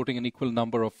who's supporting an equal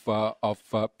number of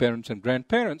parents and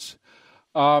grandparents,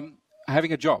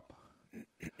 having a job.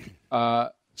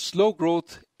 Slow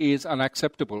growth is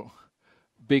unacceptable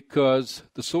because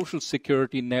the social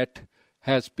security net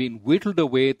has been whittled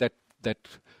away. That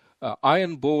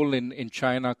iron bowl in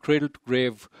China, cradle to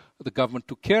grave, the government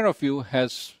took care of you,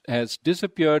 has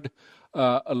disappeared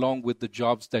along with the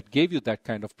jobs that gave you that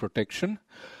kind of protection.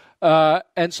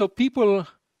 And so people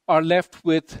are left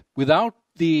without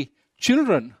the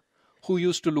children who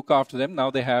used to look after them. Now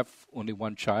they have only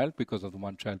one child because of the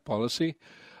one-child policy,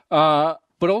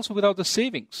 but also without the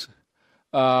savings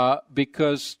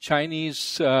because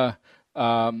Chinese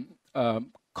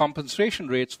compensation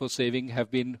rates for saving have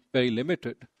been very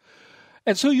limited.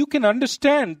 And so you can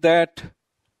understand that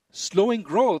slowing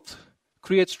growth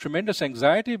creates tremendous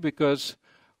anxiety because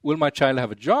will my child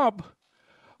have a job?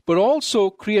 But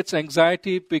also creates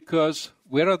anxiety because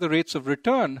where are the rates of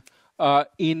return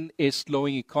in a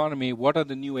slowing economy? What are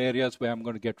the new areas where I'm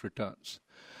going to get returns?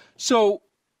 So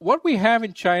what we have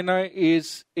in China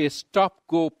is a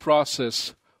stop-go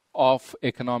process of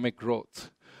economic growth.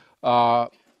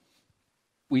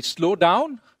 we slow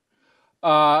down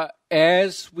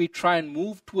as we try and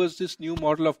move towards this new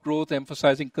model of growth,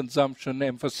 emphasizing consumption,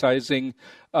 emphasizing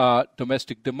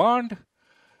domestic demand.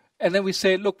 And then we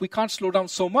say, look, we can't slow down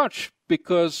so much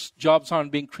because jobs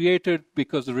aren't being created,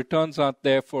 because the returns aren't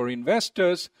there for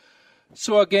investors.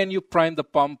 So again, you prime the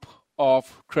pump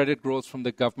of credit growth from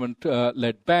the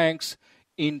government-led banks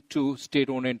into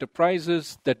state-owned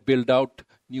enterprises that build out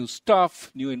new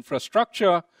stuff, new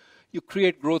infrastructure. You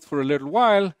create growth for a little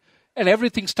while, and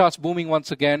everything starts booming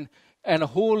once again, and a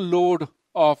whole load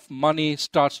of money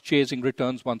starts chasing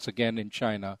returns once again in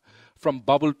China, from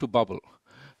bubble to bubble.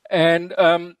 And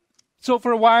so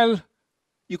for a while,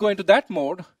 you go into that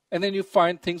mode, and then you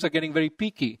find things are getting very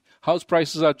peaky. House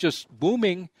prices are just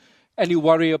booming, and you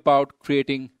worry about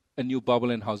creating a new bubble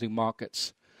in housing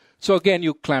markets. So again,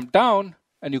 you clamp down,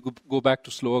 and you go back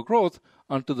to slower growth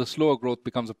until the slower growth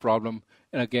becomes a problem.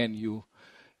 And again,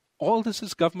 all this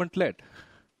is government-led.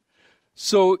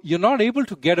 So you're not able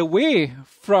to get away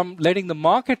from letting the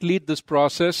market lead this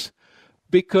process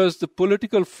because the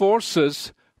political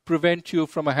forces prevent you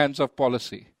from a hands-off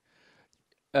policy.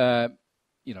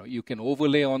 You can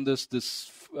overlay on this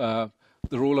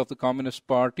the role of the Communist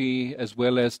Party, as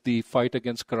well as the fight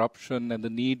against corruption and the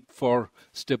need for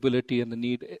stability and the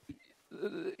need.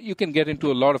 You can get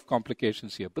into a lot of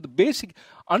complications here. But the basic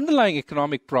underlying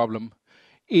economic problem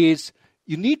is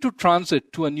you need to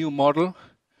transit to a new model,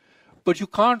 but you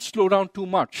can't slow down too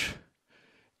much.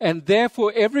 And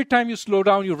therefore, every time you slow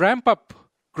down, you ramp up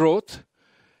growth.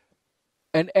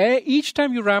 And each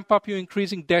time you ramp up, you're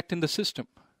increasing debt in the system.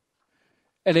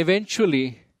 And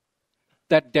eventually,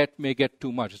 that debt may get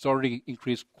too much. It's already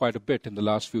increased quite a bit in the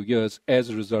last few years as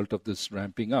a result of this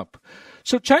ramping up.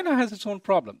 So China has its own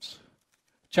problems.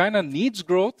 China needs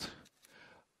growth.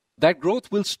 That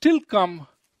growth will still come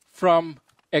from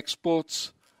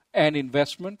exports and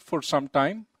investment for some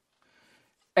time.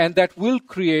 And that will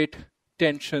create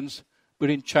tensions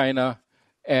between China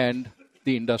and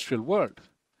the industrial world.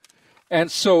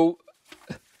 And so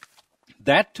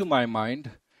that, to my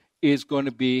mind, is going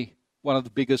to be one of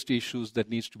the biggest issues that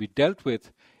needs to be dealt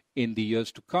with in the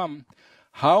years to come.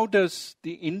 How does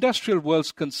the industrial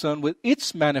world's concern with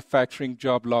its manufacturing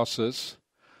job losses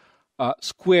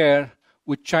square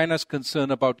with China's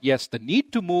concern about, yes, the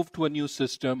need to move to a new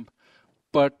system,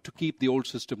 but to keep the old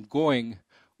system going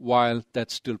while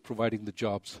that's still providing the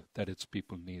jobs that its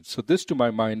people need? So this, to my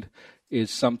mind,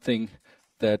 is something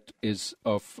that is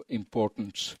of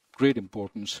importance, great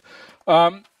importance.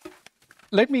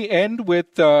 Let me end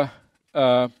with both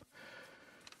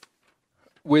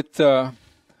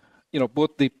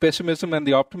the pessimism and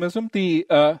the optimism.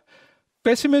 The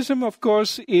pessimism, of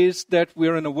course, is that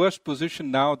we're in a worse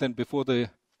position now than before the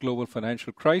global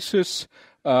financial crisis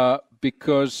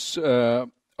because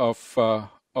of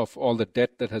all the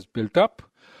debt that has built up.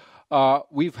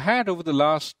 We've had, over the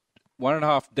last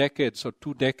 1.5 decades or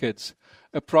 2 decades,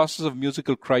 a process of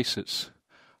musical crisis.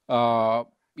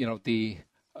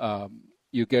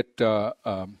 You get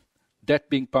debt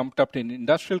being pumped up in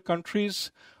industrial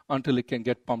countries until it can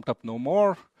get pumped up no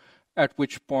more, at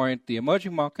which point the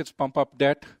emerging markets pump up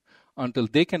debt until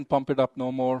they can pump it up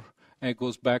no more, and it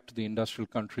goes back to the industrial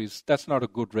countries. That's not a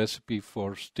good recipe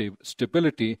for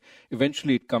stability.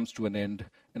 Eventually it comes to an end,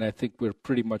 and I think we're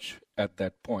pretty much at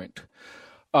that point.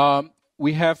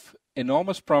 We have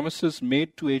enormous promises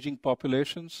made to aging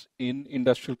populations in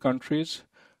industrial countries.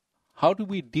 How do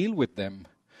we deal with them?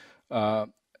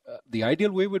 The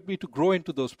ideal way would be to grow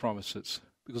into those promises,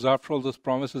 because after all, those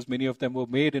promises, many of them were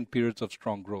made in periods of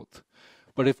strong growth.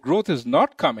 But if growth is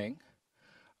not coming,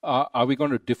 are we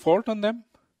going to default on them?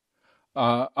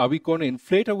 Are we going to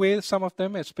inflate away some of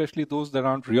them, especially those that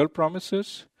aren't real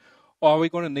promises? Or are we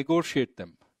going to negotiate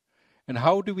them? And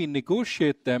how do we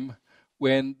negotiate them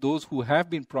when those who have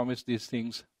been promised these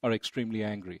things are extremely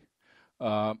angry?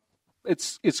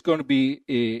 It's going to be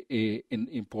an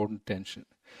important tension.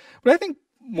 But I think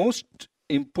most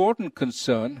important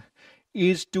concern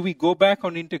is, do we go back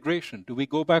on integration? Do we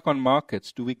go back on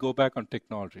markets? Do we go back on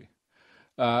technology?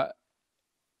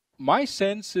 My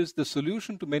sense is the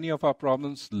solution to many of our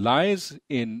problems lies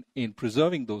in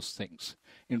preserving those things,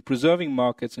 in preserving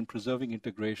markets, in preserving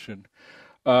integration.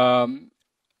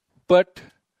 But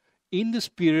in this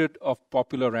period of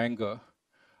popular anger,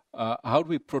 how do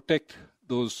we protect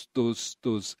those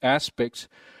aspects?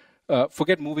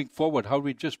 Forget moving forward. How do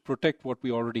we just protect what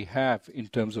we already have in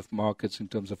terms of markets, in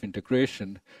terms of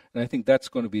integration? And I think that's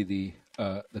going to be the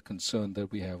concern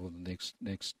that we have over the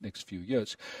next few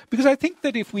years. Because I think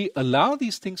that if we allow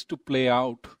these things to play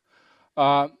out,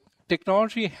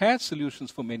 technology has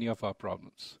solutions for many of our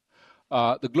problems.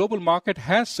 The global market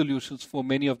has solutions for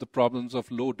many of the problems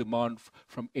of low demand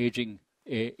from aging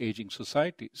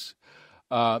societies.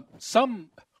 Some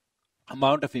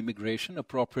amount of immigration,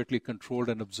 appropriately controlled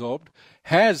and absorbed,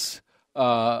 has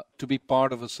to be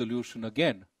part of a solution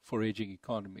again for aging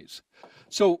economies.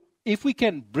 So if we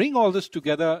can bring all this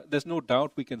together, there's no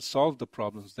doubt we can solve the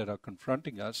problems that are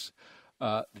confronting us.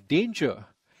 The danger,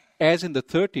 as in the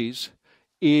 30s,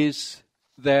 is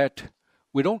that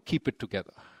we don't keep it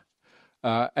together.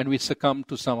 And we succumb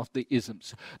to some of the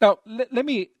isms. Now, let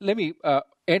me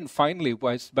end finally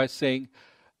by saying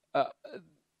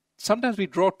sometimes we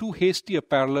draw too hasty a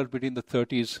parallel between the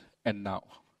 30s and now.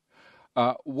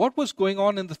 What was going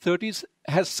on in the 30s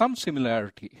has some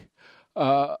similarity.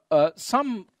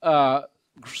 Some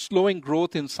slowing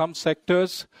growth in some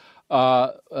sectors,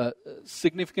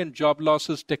 significant job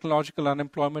losses, technological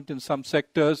unemployment in some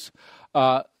sectors,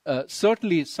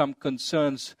 certainly some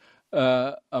concerns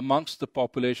amongst the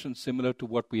population similar to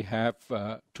what we have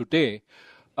today.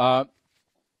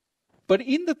 But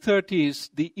in the 30s,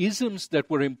 the isms that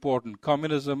were important,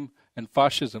 communism and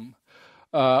fascism,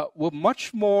 were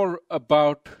much more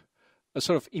about a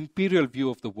sort of imperial view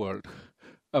of the world.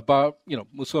 About,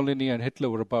 Mussolini and Hitler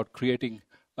were about recreating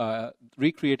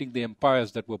the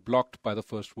empires that were blocked by the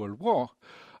First World War.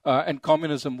 And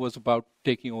communism was about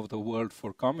taking over the world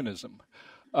for communism.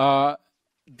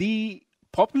 The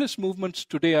populist movements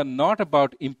today are not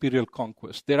about imperial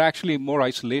conquest. They're actually more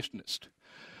isolationist.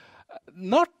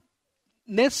 Not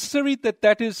necessary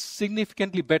that is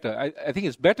significantly better. I think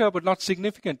it's better, but not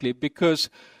significantly, because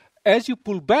as you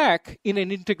pull back in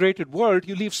an integrated world,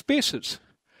 you leave spaces.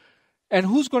 And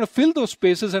who's going to fill those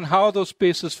spaces and how are those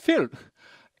spaces filled?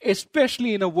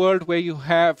 Especially in a world where you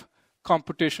have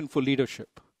competition for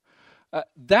leadership.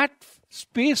 That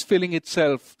space filling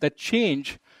itself, that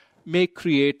change, may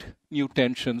create new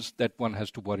tensions that one has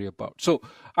to worry about. So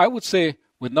I would say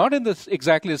we're not in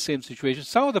exactly the same situation.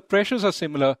 Some of the pressures are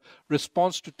similar.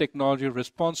 Response to technology,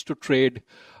 response to trade.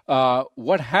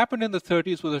 What happened in the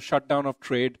 30s was a shutdown of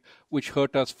trade, which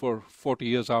hurt us for 40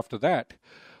 years after that.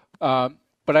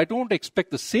 But I don't expect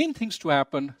the same things to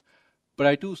happen, but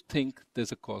I do think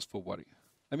there's a cause for worry.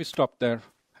 Let me stop there.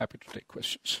 Happy to take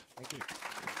questions. Thank you.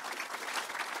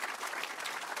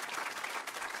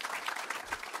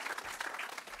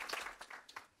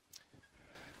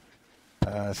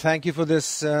 Thank you for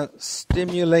this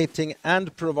stimulating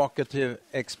and provocative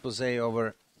expose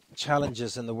over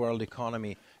challenges in the world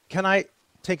economy. Can I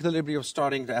take the liberty of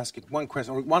starting to ask one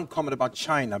question or one comment about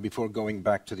China before going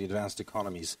back to the advanced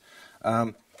economies?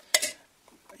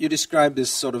 You described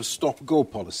this sort of stop-go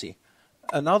policy.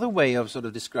 Another way of sort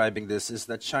of describing this is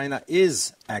that China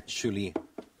is actually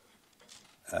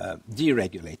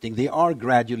deregulating. They are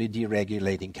gradually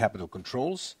deregulating capital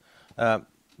controls.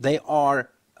 They are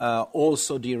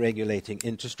also deregulating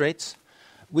interest rates,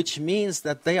 which means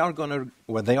that they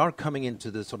are coming into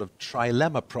the sort of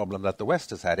trilemma problem that the West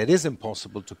has had. It is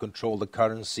impossible to control the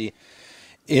currency,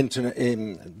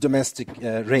 domestic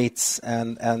rates,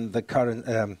 and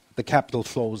the capital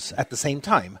flows at the same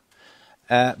time.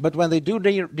 But when they do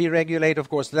deregulate, of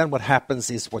course, then what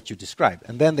happens is what you described,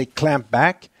 and then they clamp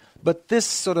back. But this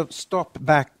sort of stop,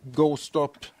 back, go,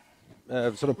 stop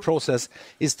sort of process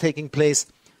is taking place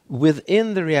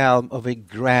within the realm of a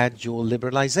gradual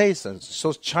liberalization.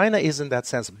 So China is, in that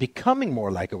sense, becoming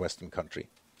more like a Western country.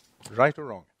 Right or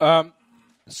wrong?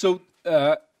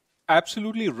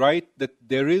 Absolutely right that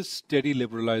there is steady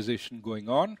liberalization going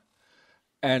on.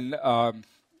 And,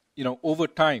 over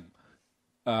time,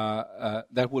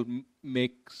 that will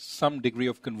make some degree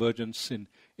of convergence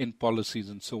in policies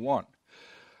and so on.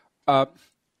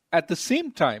 At the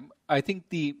same time, I think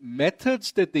the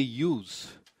methods that they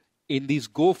use in these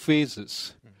go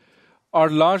phases are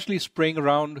largely spraying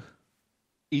around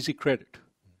easy credit.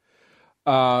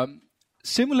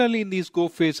 Similarly, in these go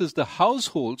phases, the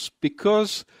households,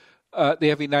 because they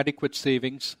have inadequate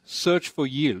savings, search for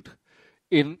yield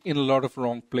in a lot of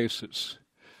wrong places.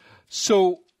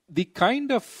 So the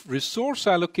kind of resource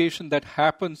allocation that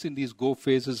happens in these go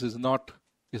phases is not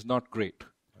great.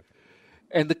 Okay.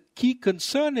 And the key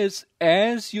concern is,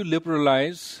 as you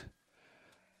liberalize,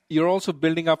 you're also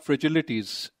building up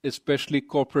fragilities, especially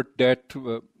corporate debt,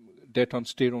 debt on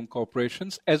state-owned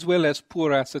corporations, as well as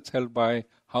poor assets held by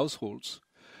households.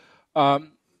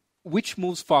 Which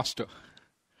moves faster?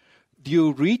 Do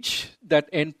you reach that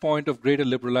end point of greater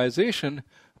liberalization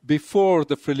before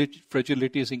the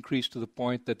fragilities increase to the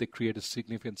point that they create a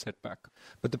significant setback?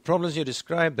 But the problems you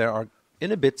described there are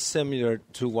in a bit similar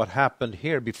to what happened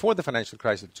here before the financial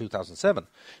crisis of 2007,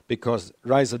 because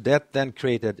rise of debt then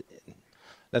created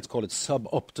let's call it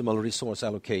suboptimal resource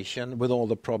allocation with all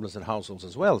the problems in households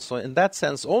as well. So in that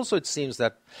sense, also it seems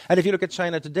that, and if you look at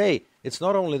China today, it's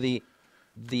not only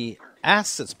the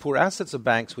assets, poor assets of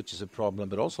banks, which is a problem,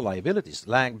 but also liabilities.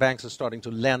 Banks are starting to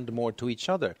lend more to each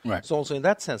other. Right. So also in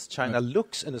that sense, China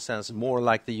looks, in a sense, more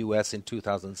like the US in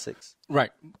 2006.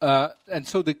 Right. And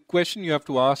so the question you have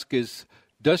to ask is,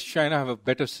 does China have a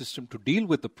better system to deal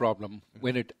with the problem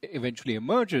when it eventually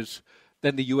emerges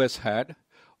than the US had?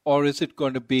 Or is it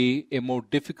going to be a more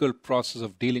difficult process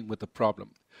of dealing with the problem?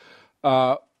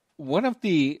 One of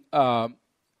the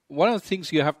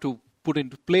things you have to put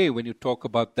into play when you talk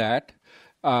about that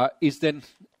is then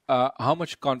how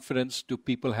much confidence do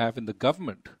people have in the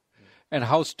government, and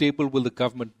how stable will the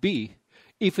government be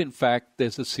if, in fact,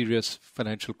 there's a serious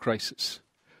financial crisis,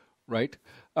 right?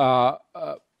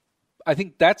 I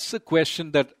think that's a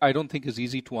question that I don't think is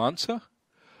easy to answer.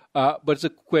 But it's a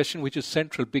question which is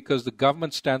central because the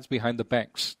government stands behind the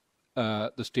banks,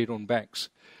 the state-owned banks.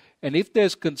 And if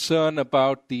there's concern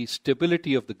about the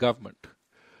stability of the government,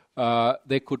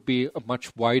 there could be a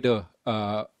much wider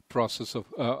process of,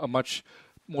 a much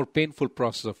more painful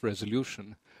process of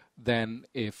resolution than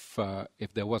if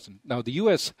there wasn't. Now, the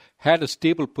U.S. had a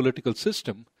stable political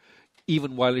system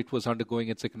even while it was undergoing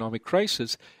its economic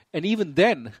crisis. And even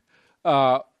then,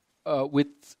 with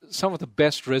some of the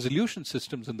best resolution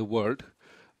systems in the world,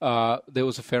 there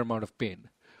was a fair amount of pain.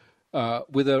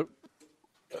 With a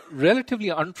relatively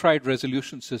untried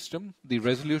resolution system, the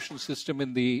resolution system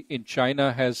in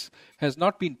China has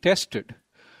not been tested,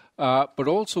 but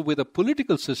also with a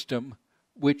political system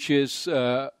which is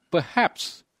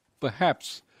perhaps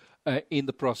in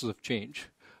the process of change,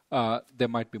 there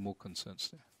might be more concerns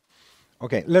there.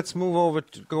 Okay, let's move over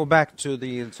to go back to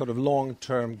the sort of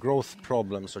long-term growth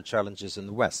problems or challenges in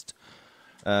the West.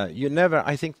 I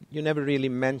think you never really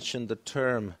mentioned the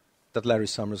term that Larry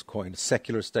Summers coined,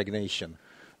 secular stagnation.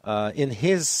 In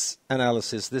his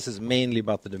analysis, this is mainly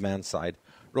about the demand side.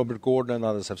 Robert Gordon and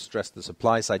others have stressed the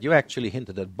supply side. You actually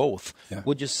hinted at both. Yeah.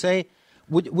 Would you say,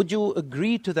 would you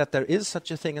agree to that there is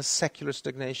such a thing as secular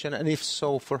stagnation? And if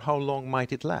so, for how long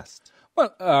might it last?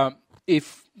 Well,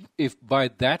 if by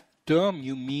that term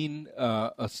you mean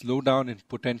a slowdown in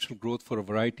potential growth for a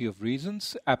variety of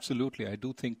reasons, absolutely, I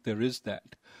do think there is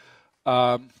that.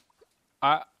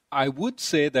 I would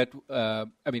say that,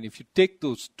 if you take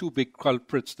those two big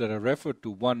culprits that are referred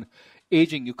to, one,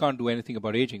 aging, you can't do anything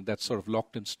about aging, that's sort of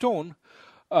locked in stone,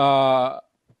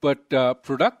 but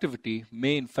productivity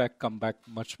may in fact come back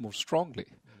much more strongly.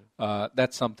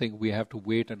 That's something we have to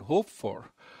wait and hope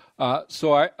for.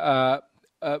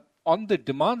 On the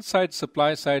demand side,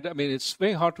 supply side, it's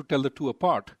very hard to tell the two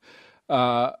apart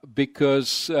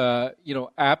because,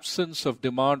 absence of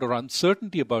demand or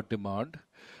uncertainty about demand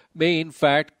may in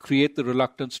fact create the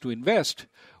reluctance to invest,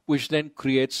 which then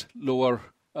creates lower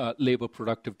labor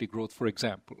productivity growth, for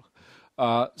example.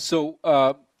 I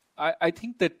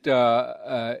think that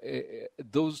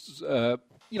those,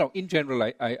 in general,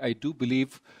 I do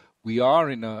believe we are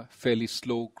in a fairly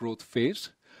slow growth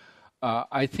phase.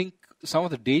 I think some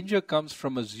of the danger comes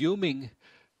from assuming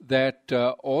that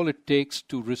all it takes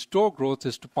to restore growth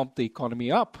is to pump the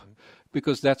economy up,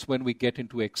 because that's when we get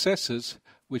into excesses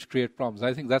which create problems.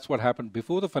 I think that's what happened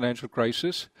before the financial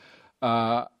crisis,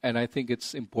 and I think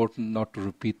it's important not to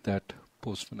repeat that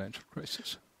post-financial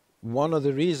crisis. One of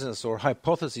the reasons or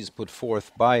hypotheses put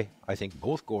forth by, I think,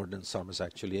 both Gordon and Summers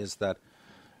actually, is that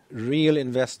real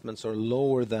investments are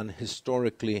lower than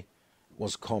historically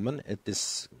was common at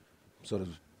this sort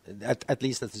of, at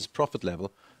least at this profit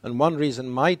level. And one reason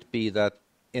might be that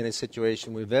in a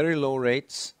situation with very low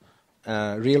rates,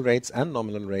 real rates and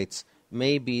nominal rates,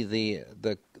 maybe the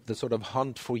sort of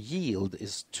hunt for yield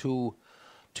is too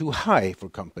high for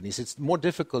companies. It's more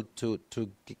difficult to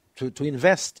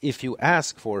invest if you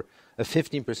ask for a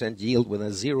 15% yield with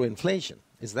a zero inflation.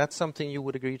 Is that something you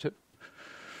would agree to?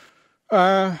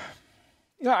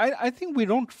 I think we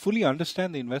don't fully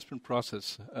understand the investment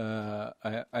process.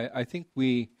 I think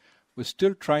we're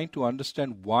still trying to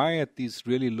understand why at these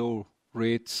really low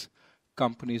rates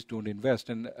companies don't invest.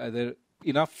 And there are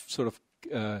enough sort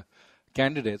of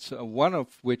candidates, one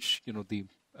of which, the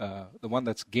one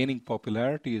that's gaining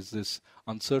popularity is this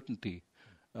uncertainty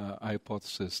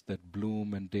hypothesis that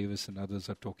Bloom and Davis and others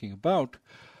are talking about.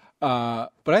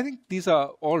 But I think these are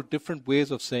all different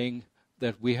ways of saying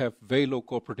that we have very low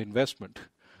corporate investment,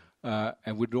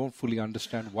 and we don't fully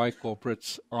understand why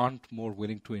corporates aren't more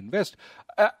willing to invest.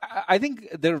 I think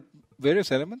there are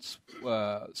various elements.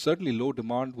 Certainly low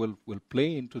demand will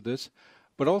play into this,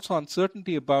 but also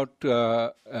uncertainty about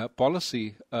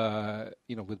policy.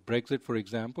 With Brexit, for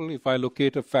example, if I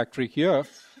locate a factory here,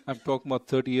 I'm talking about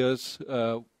 30 years.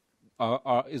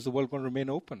 Is the world going to remain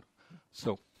open?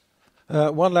 So,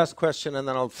 one last question, and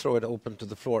then I'll throw it open to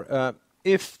the floor.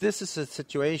 If this is a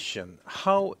situation,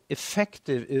 how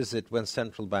effective is it when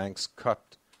central banks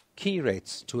cut key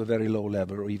rates to a very low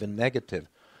level or even negative?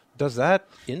 Does that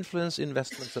influence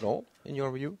investments at all, in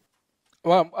your view?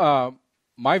 Well,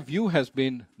 my view has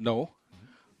been no.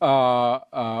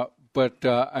 But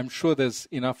I'm sure there's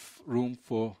enough room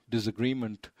for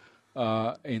disagreement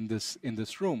in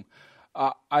this room.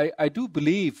 I do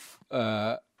believe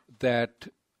that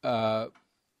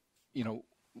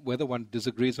whether one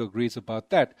disagrees or agrees about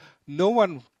that, no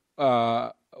one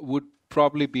would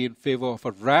probably be in favor of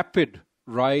a rapid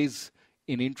rise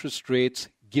in interest rates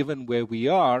given where we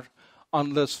are,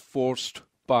 unless forced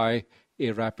by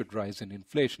a rapid rise in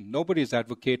inflation. Nobody is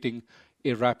advocating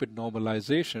a rapid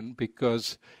normalization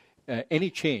because any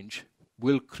change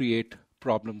will create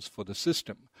problems for the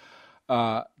system.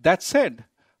 That said,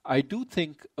 I do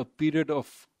think a period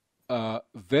of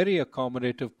very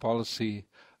accommodative policy,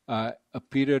 a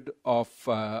period of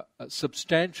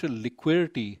substantial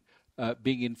liquidity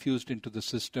being infused into the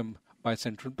system by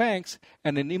central banks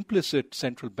and an implicit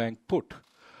central bank put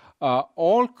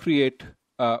all create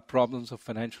problems of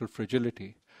financial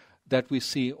fragility that we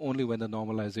see only when the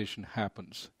normalization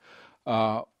happens.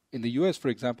 In the US, for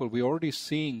example, we're already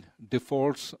seeing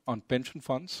defaults on pension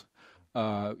funds.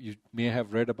 You may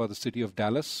have read about the city of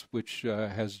Dallas, which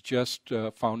has just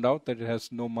found out that it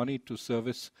has no money to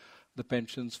service the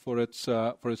pensions for its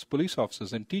police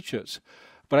officers and teachers.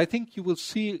 But I think you will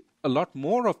see a lot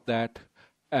more of that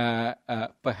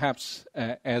perhaps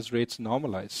as rates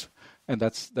normalize, and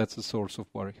that's a source of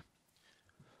worry.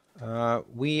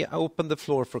 We open the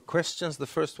floor for questions. The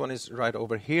first one is right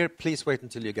over here. Please wait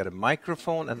until you get a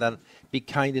microphone and then be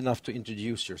kind enough to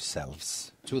introduce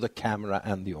yourselves to the camera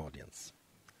and the audience.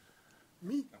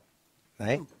 Me?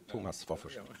 Nej, Thomas var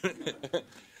först.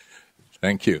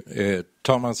 Thank you.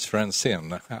 Thomas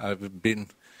Franzén. I've been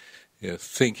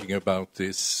thinking about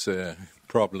these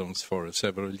problems for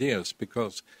several years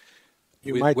because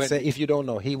you might say, if you don't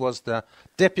know, he was the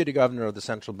deputy governor of the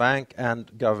central bank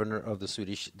and governor of the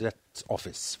Swedish debt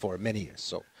office for many years.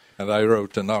 So, and I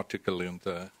wrote an article in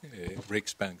the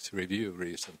Riksbank's review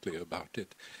recently about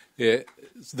it.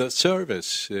 The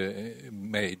service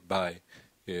made by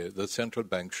the central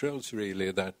bank shows really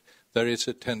that there is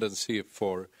a tendency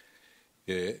for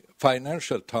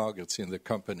financial targets in the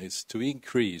companies to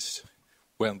increase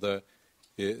when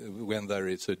there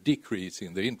is a decrease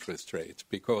in the interest rates,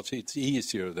 because it's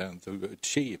easier than to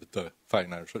achieve the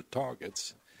financial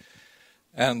targets.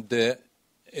 And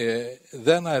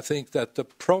then I think that the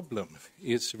problem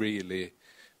is really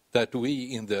that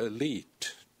we in the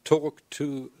elite talk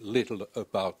too little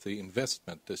about the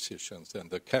investment decisions and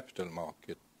the capital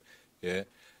market.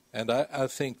 And I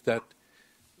think that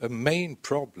a main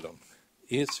problem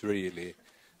is really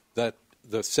that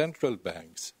the central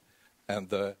banks and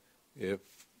the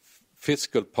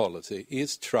fiscal policy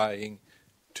is trying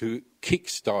to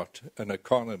kickstart an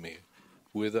economy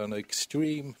with an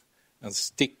extreme and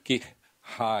sticky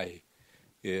high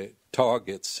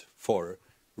targets for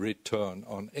return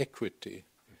on equity.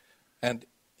 And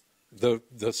the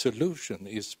solution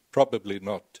is probably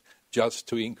not just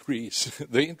to increase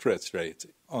the interest rates.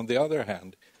 On the other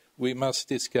hand, we must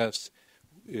discuss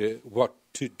what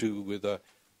to do with the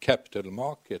capital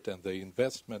market and the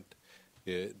investment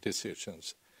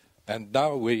decisions. And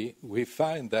now we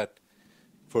find that,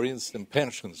 for instance,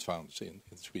 pension funds in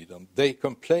Sweden, they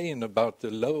complain about the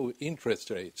low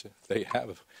interest rates they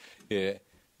have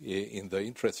in the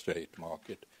interest rate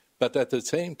market. But at the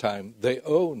same time, they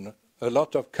own a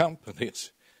lot of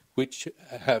companies which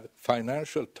have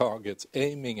financial targets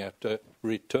aiming at a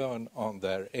return on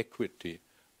their equity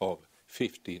of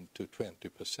 15 to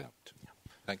 20%.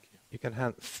 Thank you. You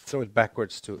can throw it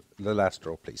backwards to the last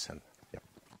row, please. And,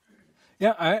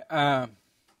 yeah,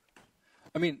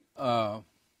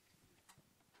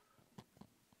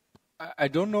 I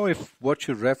don't know if what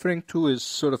you're referring to is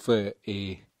sort of a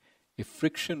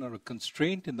friction or a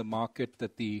constraint in the market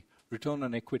that the return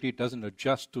on equity doesn't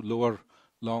adjust to lower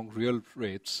long real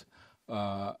rates,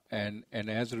 and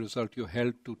as a result you're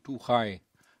held to too high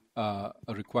a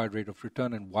required rate of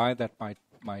return, and why that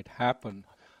might happen.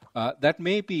 That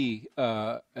may be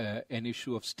an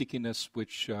issue of stickiness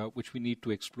which we need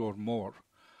to explore more.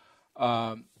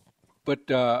 But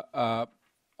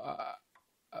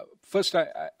first,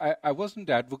 I wasn't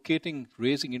advocating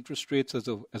raising interest rates as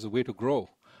a way to grow.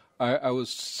 I was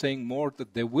saying more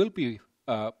that there will be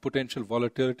potential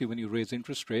volatility when you raise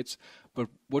interest rates, but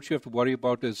what you have to worry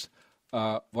about is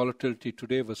volatility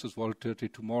today versus volatility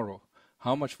tomorrow.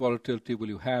 how much volatility will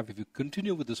you have if you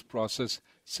continue with this process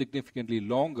significantly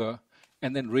longer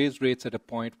and then raise rates at a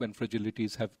point when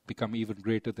fragilities have become even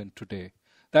greater than today?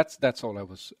 That's all I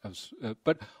was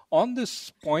but on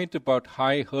this point about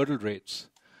high hurdle rates,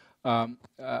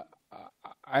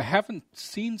 I haven't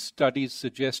seen studies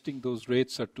suggesting those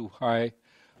rates are too high,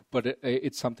 but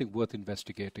it's something worth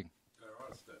investigating. There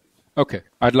are studies. Okay,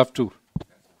 I'd love to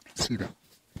see that.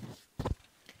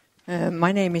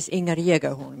 My name is Inger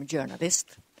Jägerholm,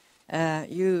 journalist.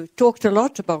 You talked a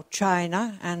lot about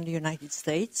China and the United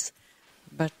States,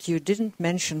 but you didn't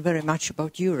mention very much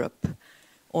about Europe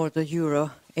or the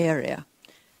euro area.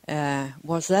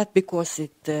 Was that because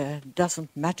it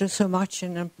doesn't matter so much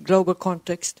in a global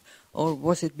context, or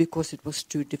was it because it was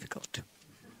too difficult?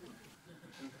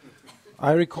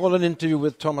 I recall an interview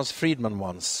with Thomas Friedman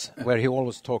once, where he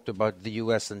always talked about the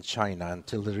US and China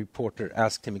until the reporter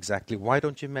asked him exactly, why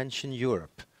don't you mention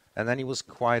Europe? And then he was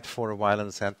quiet for a while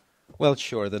and said, well,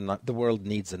 sure, the world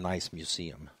needs a nice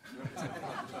museum.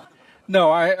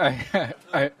 No, I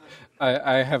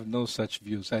have no such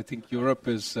views. I think Europe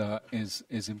is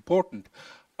important,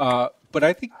 but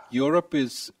I think Europe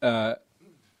is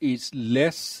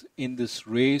less in this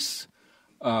race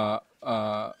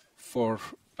for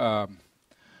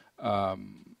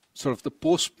sort of the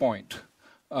post point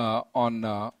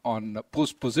on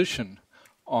post position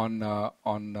on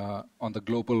the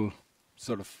global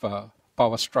sort of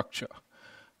power structure.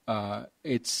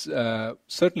 It's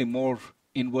certainly more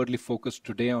inwardly focused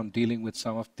today on dealing with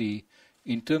some of the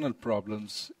internal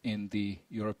problems in the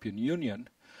European Union.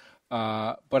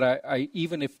 But I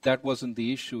even if that wasn't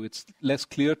the issue, it's less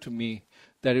clear to me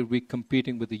that it would be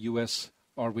competing with the US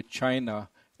or with China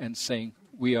and saying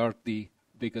we are the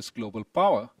biggest global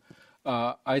power.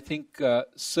 I think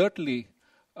certainly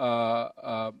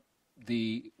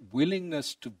the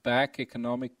willingness to back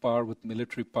economic power with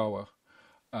military power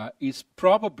is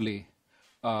probably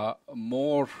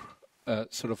more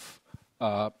sort of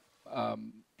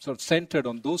centered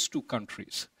on those two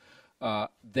countries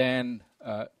than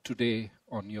today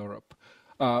on Europe.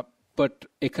 But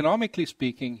economically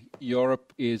speaking,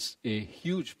 Europe is a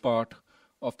huge part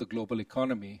of the global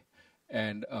economy,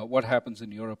 and what happens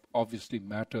in Europe obviously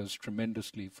matters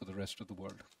tremendously for the rest of the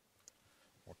world.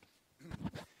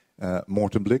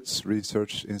 Morten Blix,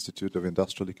 Research Institute of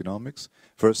Industrial Economics.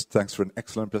 First, thanks for an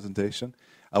excellent presentation.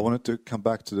 I wanted to come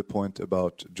back to the point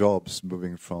about jobs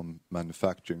moving from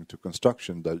manufacturing to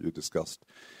construction that you discussed.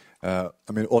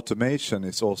 Automation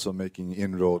is also making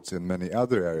inroads in many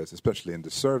other areas, especially in the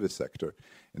service sector.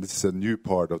 And this is a new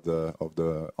part of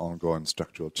the ongoing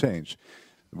structural change.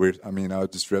 I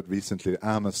just read recently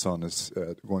Amazon is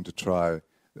going to try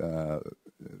a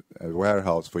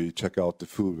warehouse where you check out the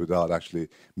food without actually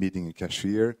meeting a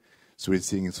cashier. So we're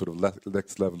seeing sort of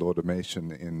next level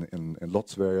automation in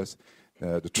lots of areas.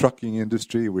 The trucking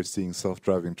industry, we're seeing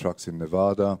self-driving trucks in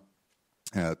Nevada,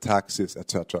 taxis,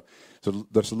 etc. So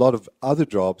there's a lot of other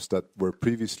jobs that were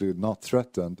previously not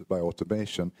threatened by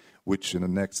automation, which in the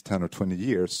next 10 or 20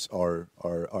 years are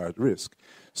at risk.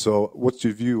 So what's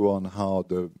your view on how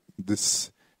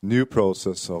this new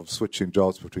process of switching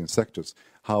jobs between sectors,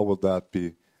 how will that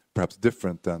be perhaps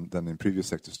different than in previous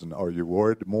sectors? And are you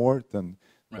worried more than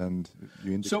you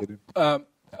indicated? So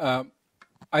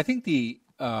I think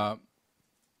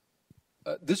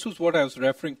this was what I was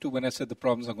referring to when I said the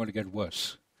problems are going to get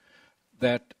worse.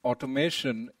 That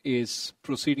automation is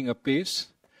proceeding apace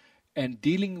and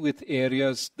dealing with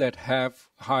areas that have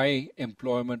high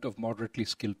employment of moderately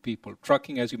skilled people.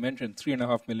 Trucking, as you mentioned,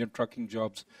 3.5 million trucking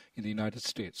jobs in the United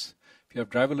States. If you have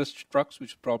driverless trucks,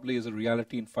 which probably is a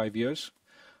reality in 5 years,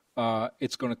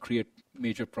 it's going to create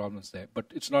major problems there. But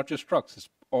it's not just trucks. It's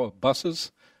all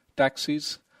buses,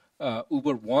 taxis.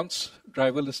 Uber wants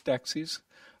driverless taxis.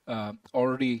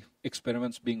 Already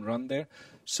experiments being run there.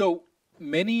 So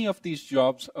many of these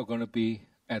jobs are going to be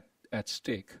at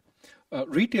stake.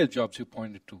 Retail jobs you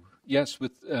pointed to. Yes,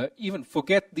 with even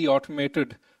forget the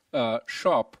automated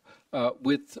shop,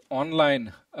 with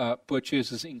online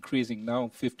purchases increasing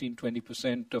now,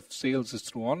 15-20% of sales is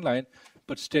through online,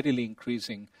 but steadily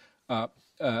increasing.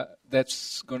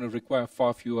 That's going to require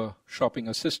far fewer shopping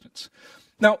assistants.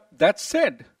 Now, that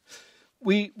said,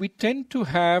 we tend to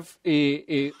have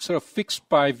a sort of fixed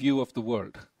pie view of the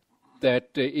world, that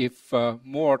if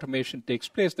more automation takes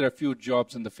place, there are few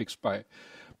jobs in the fixed pie.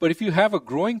 But if you have a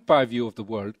growing pie view of the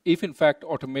world, if in fact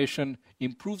automation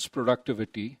improves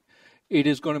productivity, it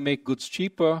is going to make goods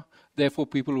cheaper, therefore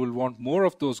people will want more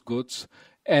of those goods,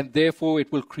 and therefore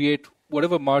it will create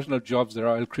whatever marginal jobs there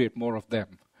are, it'll create more of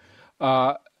them.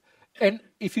 And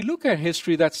if you look at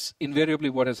history, that's invariably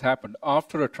what has happened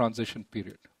after a transition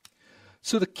period.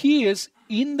 So the key is,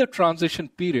 in the transition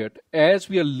period, as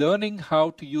we are learning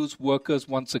how to use workers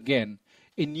once again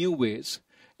in new ways,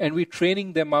 and we're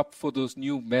training them up for those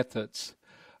new methods,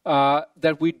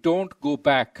 that we don't go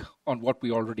back on what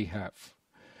we already have.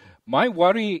 My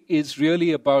worry is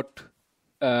really about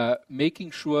making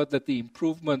sure that the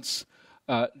improvements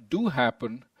do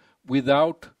happen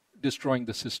without destroying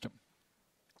the system.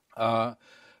 I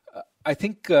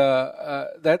think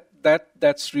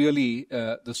that's really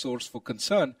the source for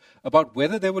concern. About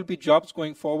whether there will be jobs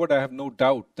going forward, I have no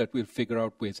doubt that we'll figure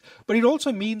out ways. But it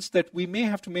also means that we may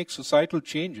have to make societal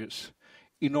changes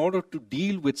in order to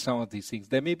deal with some of these things.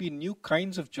 There may be new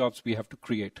kinds of jobs we have to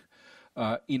create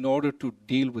in order to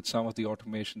deal with some of the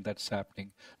automation that's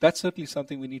happening. That's certainly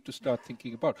something we need to start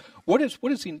thinking about. What is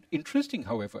interesting,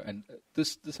 however, and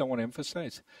this I want to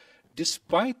emphasize,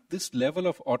 despite this level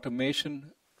of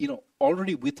automation,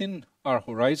 already within our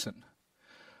horizon,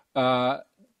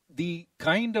 the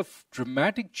kind of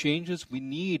dramatic changes we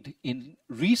need in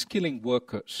reskilling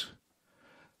workers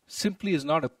simply is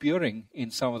not appearing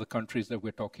in some of the countries that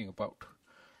we're talking about.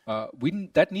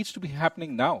 That needs to be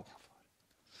happening now.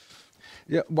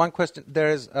 Yeah, one question.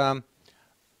 There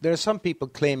are some people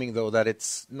claiming, though, that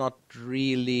it's not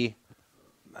really,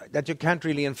 that you can't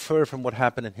really infer from what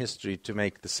happened in history to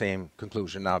make the same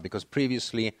conclusion now, because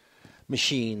previously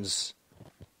machines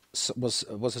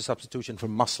was a substitution for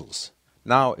muscles.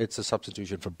 Now it's a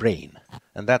substitution for brain,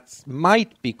 and that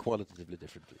might be qualitatively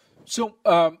different. So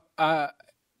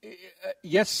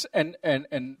yes and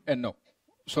no.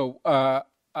 So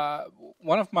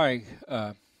one of my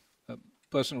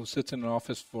person who sits in an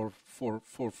office for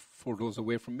those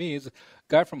away from me is a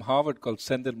guy from Harvard called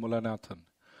Sendil Mullainathan,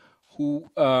 who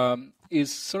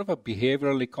is sort of a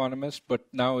behavioral economist, but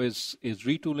now is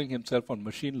retooling himself on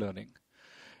machine learning.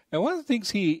 And one of the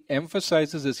things he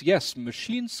emphasizes is, yes,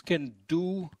 machines can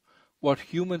do what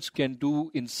humans can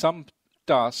do in some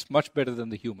tasks much better than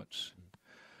the humans.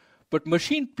 But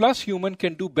machine plus human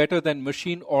can do better than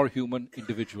machine or human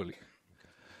individually.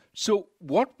 So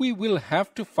what we will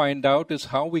have to find out is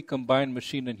how we combine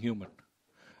machine and human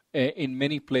in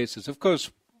many places. Of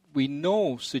course, we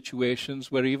know situations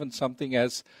where even something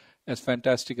as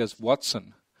fantastic as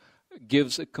Watson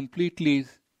gives a completely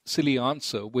silly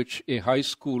answer, which a high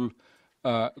school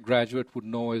graduate would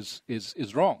know is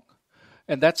wrong.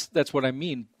 And that's what I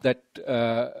mean, that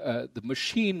the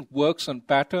machine works on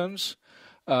patterns,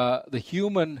 the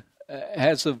human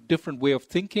has a different way of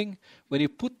thinking. When you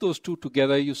put those two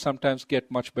together, you sometimes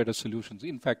get much better solutions.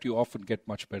 In fact, you often get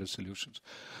much better solutions.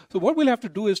 So what we'll have to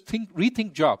do is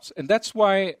rethink jobs. And that's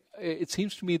why it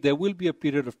seems to me there will be a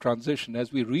period of transition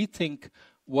as we rethink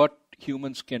what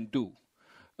humans can do.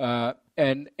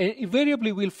 And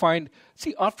invariably we'll find,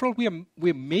 see, after all,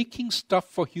 we're making stuff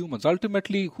for humans.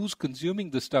 Ultimately, who's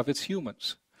consuming this stuff? It's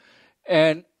humans.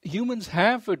 And humans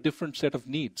have a different set of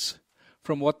needs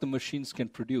from what the machines can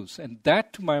produce. And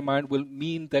that, to my mind, will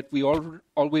mean that we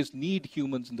always need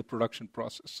humans in the production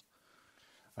process.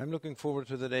 I'm looking forward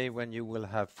to the day when you will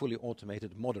have fully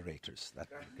automated moderators that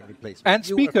can replace and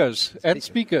speakers.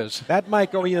 That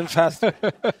might go even faster.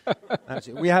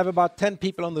 We have about 10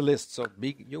 people on the list, so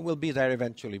you will be there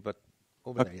eventually, but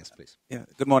over there, yes, please. Yeah.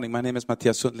 Good morning. My name is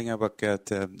Mattias Sundling. I work at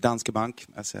Danske Bank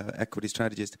as an equity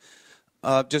strategist.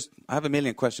 I have a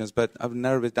million questions, but I've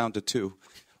narrowed it down to two.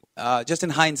 Just in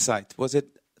hindsight, was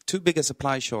it too big a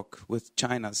supply shock with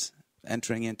China's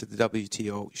entering into the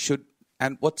WTO?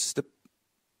 And what's the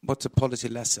policy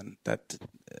lesson that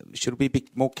should we be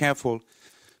more careful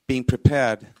being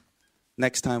prepared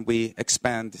next time we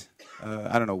expand?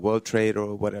 World trade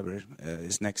or whatever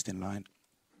is next in line.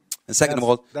 And second of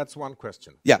all, that's one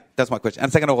question. Yeah, that's my question.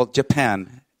 And second of all,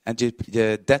 Japan and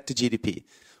debt to GDP.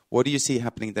 What do you see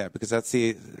happening there? Because I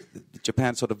see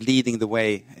Japan sort of leading the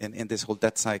way in this whole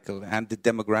debt cycle and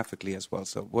demographically as well.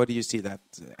 So what do you see that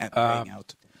playing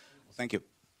out? Thank you.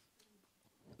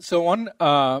 So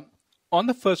on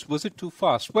the first, was it too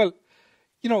fast? Well,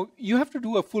 you have to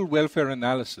do a full welfare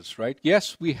analysis, right?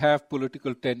 Yes, we have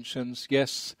political tensions.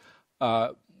 Yes,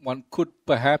 one could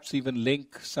perhaps even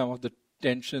link some of the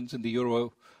tensions in the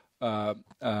Eurozone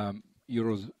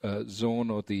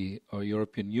or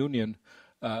European Union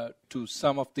to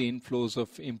some of the inflows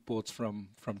of imports from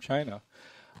China.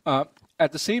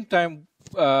 At the same time,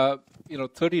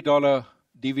 $30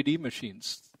 DVD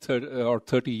machines or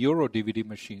 €30 DVD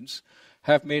machines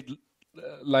have made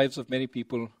lives of many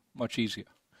people much easier.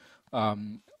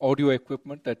 Audio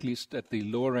equipment, at least at the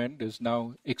lower end, is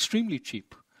now extremely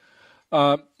cheap.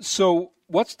 So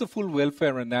what's the full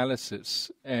welfare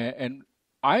analysis? And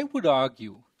I would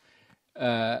argue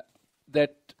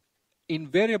that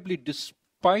invariably,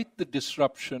 despite the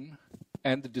disruption,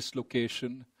 and the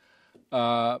dislocation,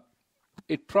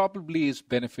 it probably is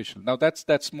beneficial. Now,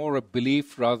 that's more a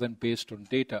belief rather than based on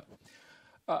data.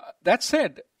 That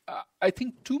said, I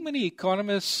think too many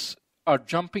economists are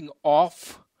jumping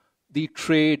off the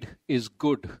trade is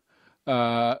good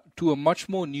to a much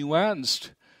more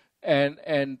nuanced and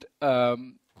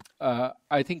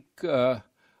I think a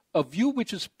view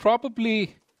which is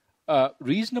probably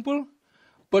reasonable,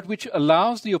 but which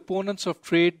allows the opponents of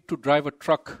trade to drive a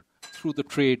truck through the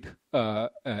trade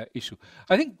issue.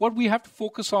 I think what we have to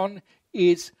focus on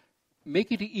is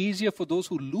make it easier for those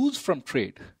who lose from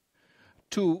trade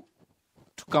to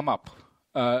come up,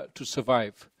 to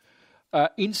survive.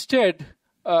 Instead,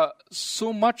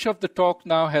 so much of the talk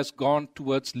now has gone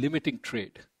towards limiting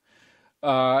trade.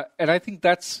 And I think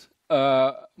that's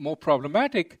more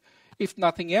problematic, if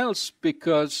nothing else,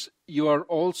 because you are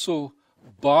also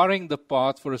barring the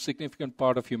path for a significant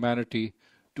part of humanity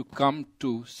to come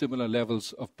to similar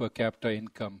levels of per capita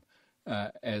income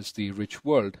as the rich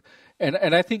world.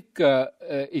 And I think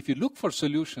if you look for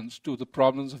solutions to the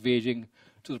problems of aging,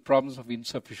 to the problems of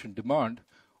insufficient demand,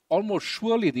 almost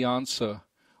surely the answer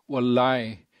will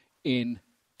lie in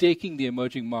taking the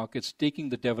emerging markets, taking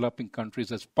the developing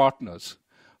countries as partners,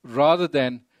 rather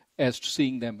than as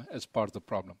seeing them as part of the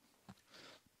problem.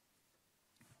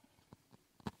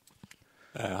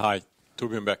 Hi,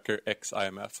 Torbjörn Becker,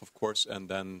 ex-IMF, of course, and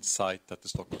then site at the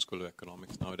Stockholm School of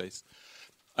Economics nowadays.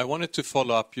 I wanted to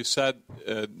follow up. You said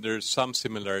there's some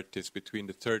similarities between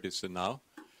the 30s and now,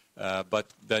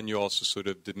 but then you also sort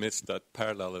of dismissed that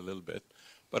parallel a little bit.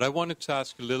 But I wanted to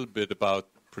ask a little bit about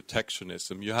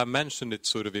protectionism. You have mentioned it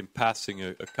sort of in passing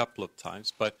a couple of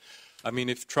times, but I mean,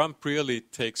 if Trump really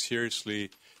takes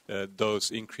seriously those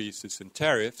increases in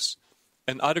tariffs,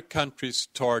 and other countries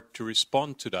start to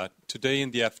respond to that. Today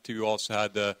in the FT, we also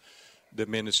had the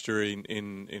minister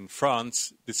in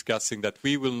France discussing that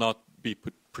we will not be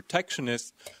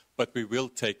protectionist, but we will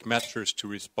take measures to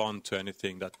respond to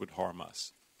anything that would harm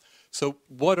us. So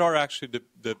what are actually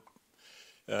the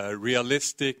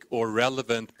realistic or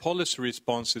relevant policy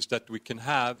responses that we can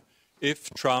have if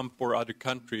Trump or other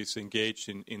countries engage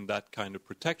in that kind of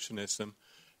protectionism?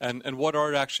 And what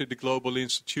are actually the global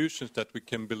institutions that we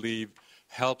can believe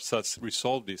helps us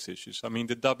resolve these issues? I mean,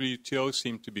 the WTO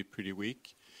seemed to be pretty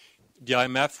weak. The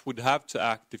IMF would have to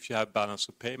act if you have balance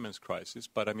of payments crisis,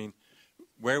 but I mean,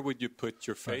 where would you put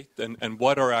your faith, and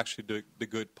what are actually the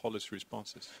good policy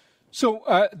responses? So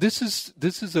this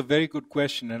is a very good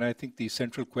question, and I think the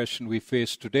central question we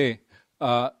face today.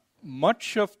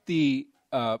 Much of the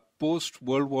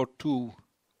post-World War II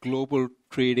global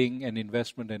trading and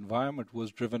investment environment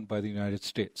was driven by the United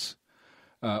States,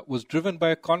 was driven by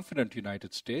a confident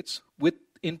United States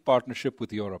in partnership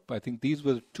with Europe. I think these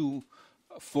were the two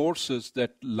forces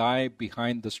that lie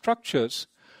behind the structures.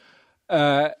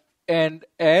 And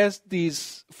as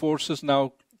these forces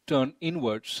now turn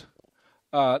inwards,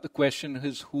 the question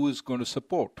is who is going to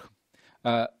support.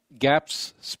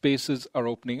 Gaps, spaces are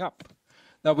opening up.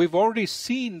 Now, we've already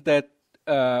seen that,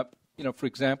 for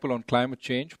example, on climate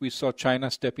change, we saw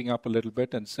China stepping up a little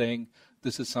bit and saying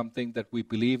this is something that we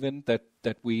believe in,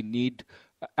 that we need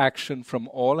action from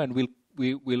all, and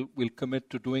we'll commit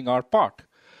to doing our part.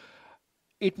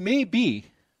 It may be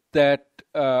that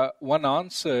one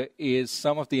answer is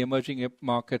some of the emerging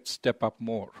markets step up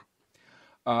more.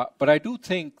 But I do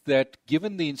think that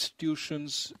given the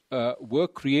institutions were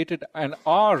created and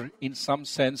are, in some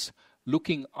sense,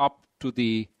 looking up to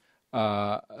the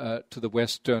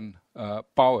Western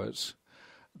powers,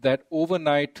 that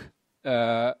overnight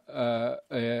a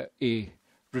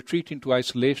retreat into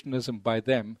isolationism by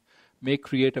them may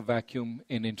create a vacuum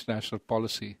in international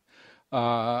policy,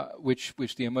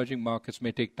 which the emerging markets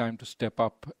may take time to step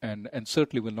up and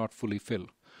certainly will not fully fill.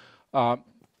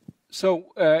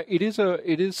 So it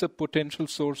is a potential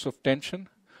source of tension.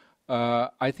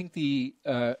 I think the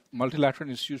multilateral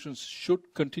institutions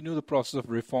should continue the process of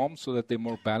reform so that they're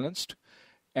more balanced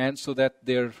and so that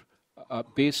they're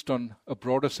based on a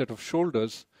broader set of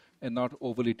shoulders and not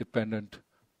overly dependent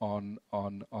on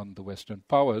the Western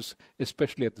powers,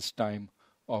 especially at this time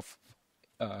of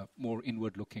more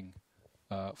inward-looking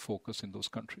focus in those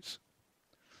countries.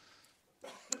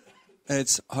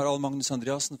 It's Harald Magnus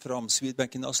Andreasen from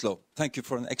Swedbank in Oslo. Thank you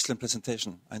for an excellent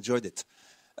presentation. I enjoyed it.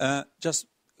 Just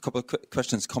a couple of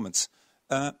questions, comments.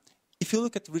 If you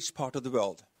look at the rich part of the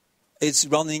world, it's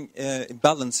running in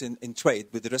balance in trade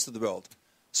with the rest of the world.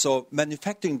 So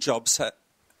manufacturing jobs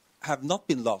have not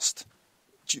been lost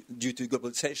due to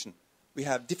globalization. We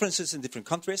have differences in different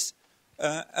countries.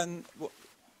 And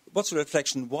what's the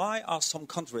reflection? Why are some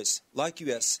countries, like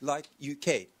US, like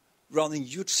UK, running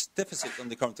huge deficit on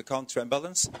the current account trend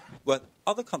balance, when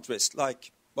other countries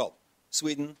like, well,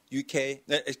 Sweden,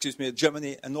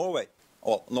 Germany and Norway,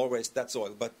 well, Norway, that's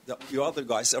oil, but the other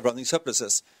guys are running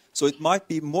surpluses. So it might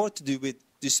be more to do with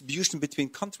distribution between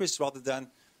countries rather than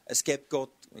a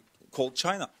scapegoat called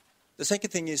China. The second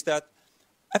thing is that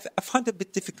I find it a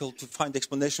bit difficult to find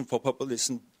explanation for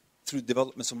populism through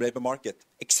developments of the labour market,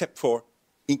 except for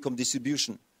income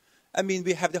distribution. I mean,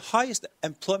 we have the highest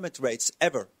employment rates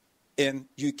ever in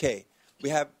UK. We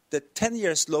have the 10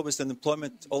 years lowest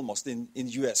unemployment almost in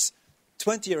US,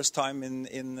 20 years time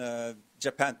in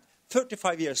Japan,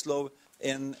 35 years low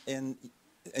in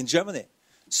Germany.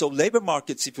 So labour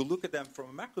markets, if you look at them from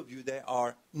a macro view, they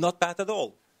are not bad at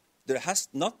all. There has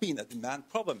not been a demand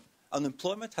problem.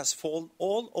 Unemployment has fallen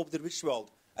all over the rich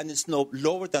world, and it's no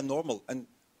lower than normal. And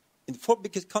in 4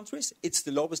 biggest countries, it's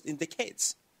the lowest in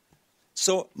decades.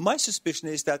 So my suspicion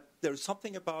is that there is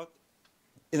something about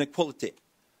inequality,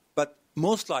 but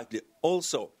most likely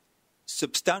also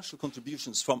substantial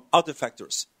contributions from other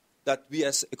factors that we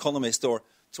as economists or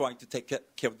trying to take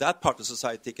care of that part of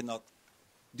society cannot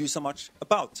do so much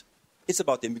about. It's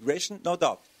about immigration, no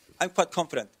doubt. I'm quite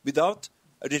confident. Without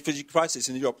a refugee crisis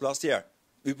in Europe last year,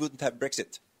 we wouldn't have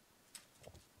Brexit.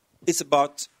 It's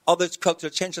about other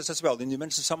cultural changes as well, and you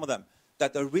mentioned some of them,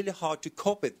 that are really hard to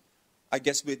cope with, I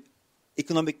guess, with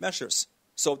economic measures.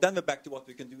 So then we're back to what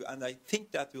we can do, and I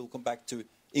think that we'll come back to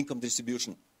income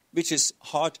distribution, which is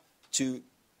hard to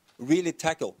really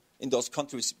tackle in those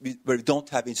countries where we don't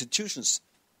have institutions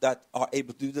that are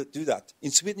able to do that.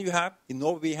 In Sweden you have, in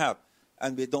Norway we have,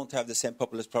 and we don't have the same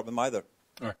populist problem either.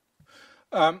 All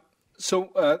right.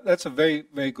 So that's a very,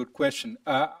 very good question.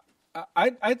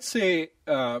 I'd say,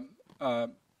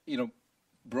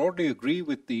 broadly agree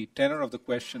with the tenor of the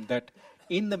question that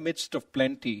in the midst of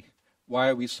plenty, why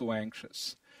are we so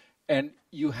anxious? And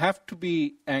you have to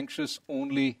be anxious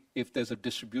only if there's a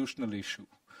distributional issue.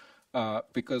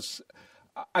 Because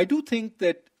I do think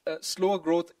that slower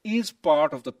growth is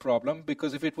part of the problem,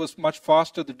 because if it was much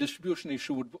faster, the distribution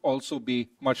issue would also be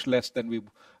much less than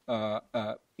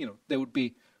there would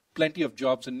be plenty of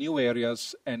jobs in new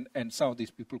areas, and some of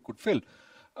these people could fill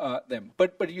them.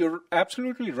 But you're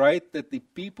absolutely right that the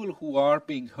people who are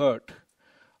being hurt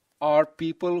are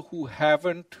people who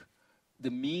haven't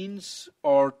the means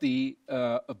or the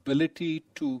ability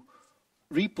to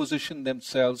reposition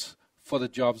themselves for the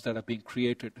jobs that are being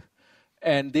created.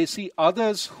 And they see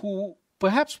others who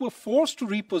perhaps were forced to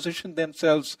reposition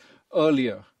themselves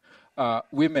earlier,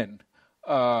 women,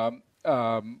 some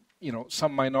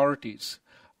minorities,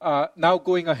 now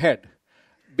going ahead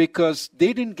because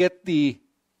they didn't get the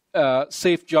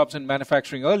safe jobs in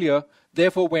manufacturing earlier,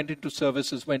 therefore went into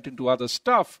services, went into other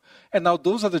stuff, and now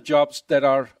those are the jobs that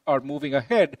are moving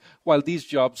ahead while these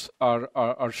jobs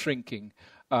are shrinking.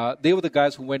 They were the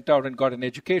guys who went out and got an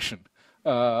education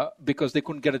because they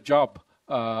couldn't get a job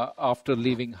after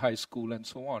leaving high school and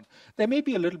so on. There may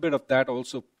be a little bit of that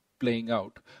also playing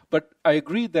out. But I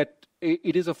agree that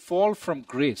it is a fall from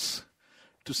grace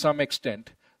to some extent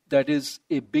that is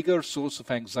a bigger source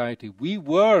of anxiety. We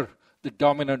were the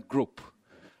dominant group,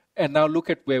 and now look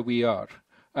at where we are.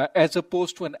 As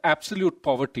opposed to an absolute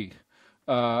poverty,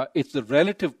 it's the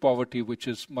relative poverty which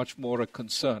is much more a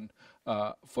concern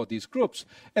for these groups.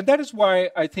 And that is why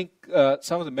I think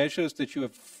some of the measures that you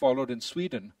have followed in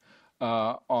Sweden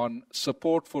on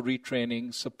support for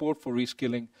retraining, support for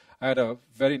reskilling. I had a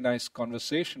very nice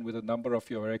conversation with a number of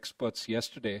your experts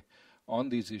yesterday on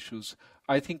these issues.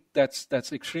 I think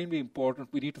that's extremely important.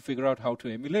 We need to figure out how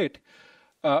to emulate.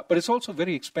 But it's also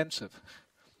very expensive.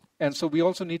 And so we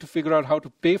also need to figure out how to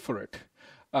pay for it.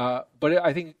 But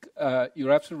I think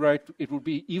you're absolutely right. It would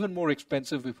be even more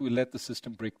expensive if we let the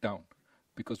system break down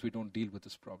because we don't deal with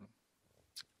this problem.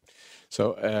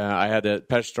 So I had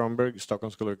Per Stromberg,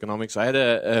 Stockholm School of Economics. I had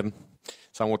a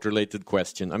somewhat related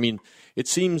question. I mean, it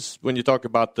seems when you talk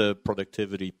about the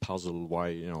productivity puzzle, why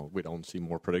we don't see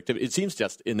more productivity, it seems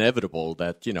just inevitable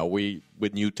that we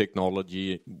with new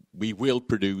technology we will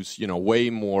produce way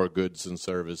more goods and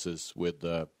services with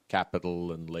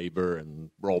capital and labor and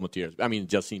raw materials. I mean, it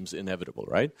just seems inevitable,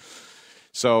 right?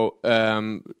 So.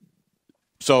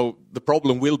 So the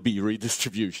problem will be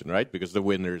redistribution, right? Because the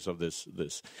winners of this.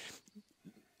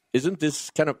 Isn't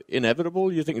this kind of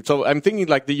inevitable, you think? So I'm thinking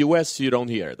like the U.S., you don't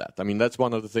hear that. I mean, that's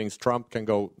one of the things Trump can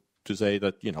go to say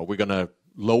that, we're going to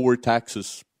lower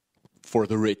taxes for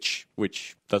the rich,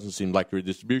 which doesn't seem like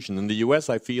redistribution. In the U.S.,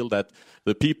 I feel that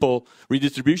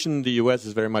redistribution in the U.S.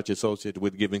 is very much associated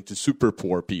with giving to super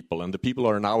poor people. And the people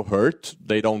are now hurt.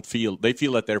 They feel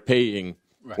that they're paying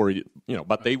right. for,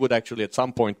 but they would actually at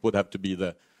some point would have to be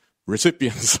the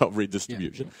recipients of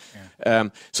redistribution.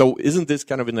 So isn't this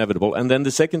kind of inevitable? And then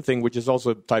the second thing, which is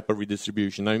also a type of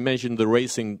redistribution, I mentioned the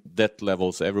raising debt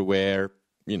levels everywhere,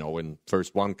 in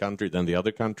first one country, then the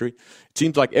other country. It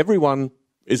seems like everyone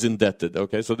is indebted,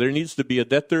 okay? So there needs to be a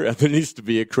debtor and there needs to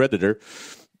be a creditor.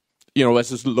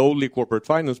 As a lowly corporate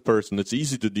finance person, it's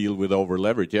easy to deal with over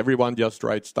leverage. Everyone just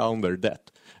writes down their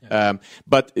debt. Yeah.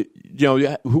 But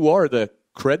who are the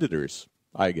creditors,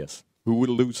 I guess, who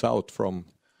will lose out from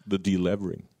the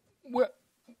delevering? Well,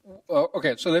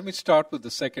 okay, so let me start with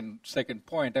the second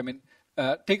point. I mean,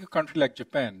 take a country like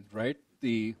Japan, right?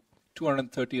 The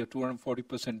 230 or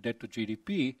 240% debt to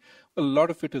GDP, a lot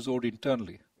of it is owed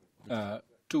internally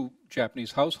to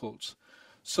Japanese households.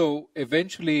 So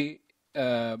eventually,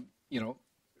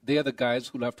 they are the guys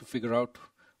who'll have to figure out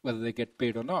whether they get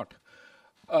paid or not.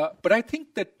 But I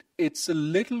think that it's a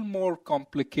little more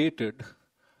complicated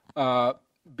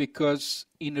because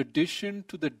in addition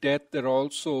to the debt, there are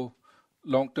also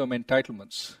long-term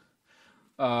entitlements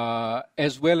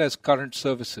as well as current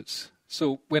services.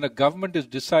 So when a government is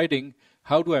deciding,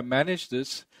 how do I manage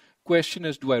this, question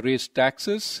is, do I raise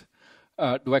taxes?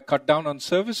 Do I cut down on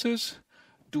services?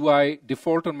 Do I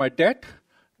default on my debt?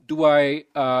 Do I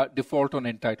default on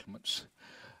entitlements?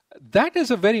 That is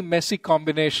a very messy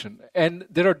combination, and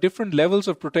there are different levels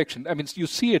of protection. I mean, you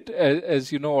see it,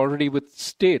 as you know already, with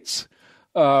states.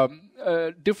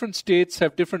 Different states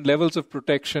have different levels of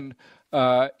protection.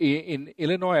 In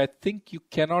Illinois, I think you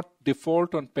cannot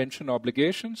default on pension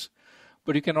obligations,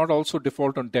 but you cannot also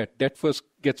default on debt. Debt first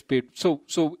gets paid.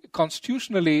 So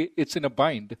constitutionally, it's in a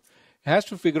bind. It has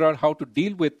to figure out how to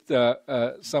deal with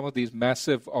some of these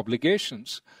massive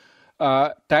obligations.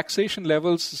 Taxation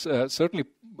levels, certainly,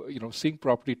 seeing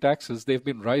property taxes, they've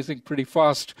been rising pretty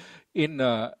fast in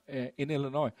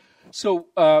Illinois. So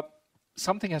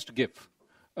something has to give,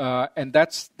 and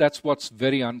that's what's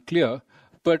very unclear.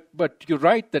 But you're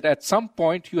right that at some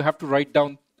point you have to write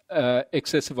down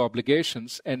excessive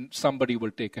obligations, and somebody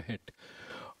will take a hit.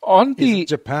 Is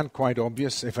Japan quite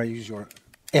obvious, if I use your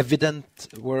evident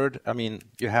word? I mean,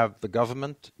 you have the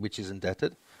government, which is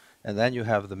indebted, and then you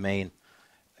have the main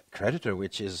creditor,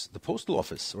 which is the postal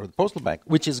office or the postal bank,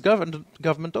 which is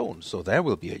government-owned. So there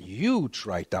will be a huge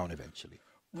write-down eventually.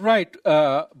 Right,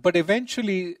 but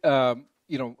eventually, there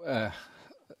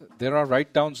are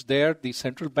write-downs there. The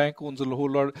central bank owns a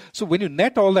whole lot. So when you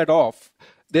net all that off,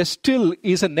 there still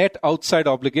is a net outside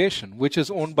obligation, which is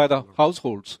owned by the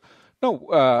households.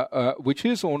 No, which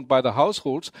is owned by the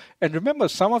households. And remember,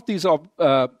 some of these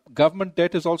government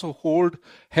debt is also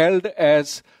held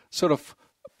as sort of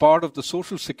part of the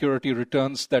social security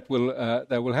returns that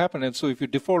will happen. And so if you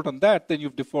default on that, then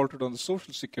you've defaulted on the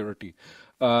social security.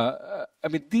 I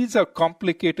mean, these are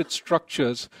complicated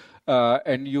structures,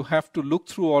 and you have to look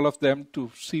through all of them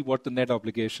to see what the net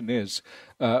obligation is.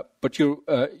 But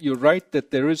you're right that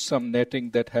there is some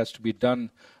netting that has to be done.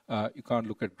 You can't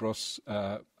look at gross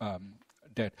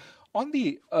debt. On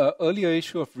the earlier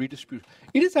issue of redistribution,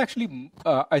 it is actually,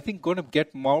 I think, going to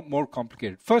get more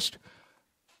complicated. First,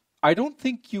 I don't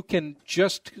think you can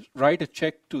just write a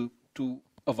check to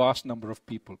a vast number of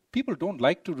people. People don't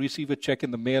like to receive a check in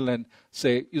the mail and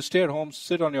say, you stay at home,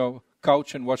 sit on your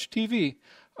couch and watch TV,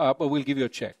 but we'll give you a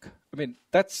check. I mean,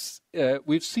 that's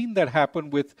we've seen that happen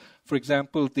with, for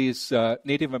example, these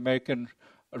Native American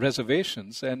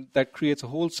reservations, and that creates a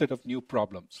whole set of new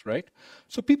problems, right?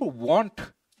 So people want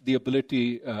the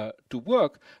ability to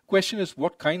work. Question is,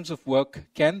 what kinds of work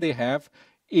can they have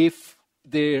if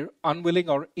they're unwilling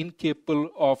or incapable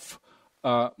of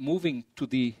moving to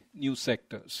the new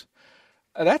sectors?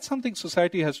 That's something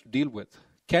society has to deal with.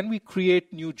 Can we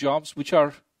create new jobs which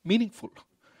are meaningful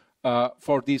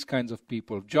for these kinds of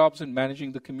people? Jobs in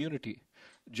managing the community,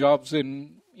 jobs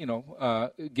in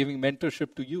giving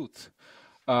mentorship to youth.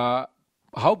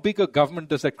 How big a government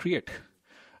does that create?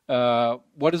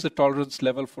 What is the tolerance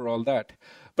level for all that?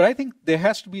 But I think there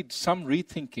has to be some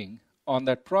rethinking on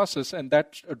that process, and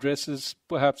that addresses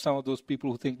perhaps some of those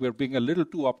people who think we're being a little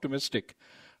too optimistic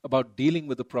about dealing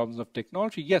with the problems of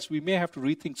technology. Yes, we may have to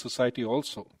rethink society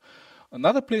also.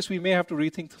 Another place we may have to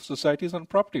rethink society is on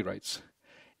property rights.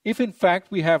 If in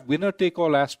fact we have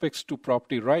winner-take-all aspects to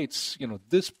property rights,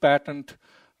 this patent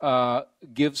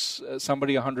gives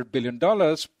somebody $100 billion,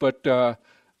 but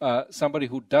somebody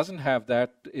who doesn't have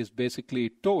that is basically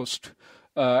toast,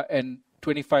 and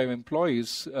 25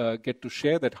 employees get to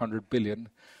share that 100 billion.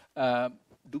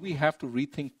 Do we have to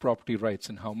rethink property rights,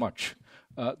 and how much?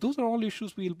 Those are all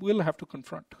issues we will have to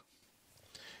confront.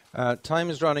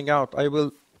 Time is running out. I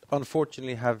will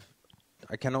unfortunately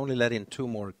I can only let in 2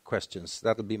 more questions.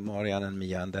 That'll be Marianne and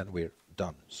Mia, and then we're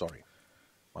done. Sorry.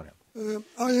 Marianne.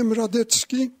 I am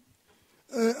Radetzky.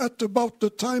 at about the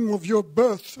time of your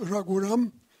birth,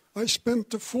 Raghuram, I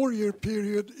spent a 4-year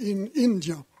period in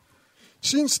India.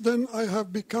 Since then, I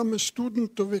have become a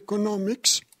student of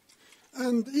economics,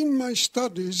 and in my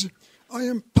studies, I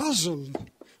am puzzled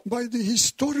by the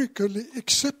historically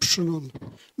exceptional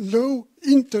low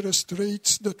interest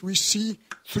rates that we see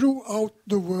throughout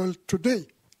the world today.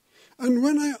 And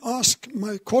when I ask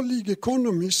my colleague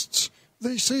economists,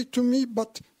 they say to me,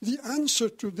 but the answer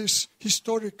to this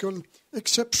historical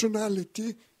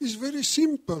exceptionality is very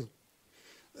simple.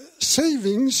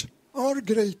 Savings are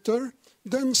greater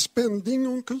than spending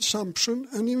on consumption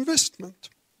and investment.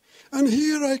 And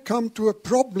here I come to a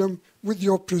problem with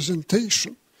your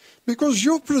presentation, because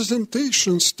your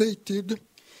presentation stated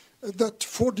that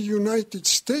for the United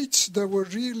States there were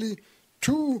really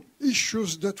two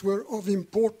issues that were of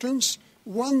importance.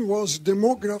 One was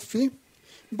demography,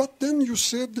 but then you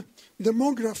said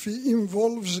demography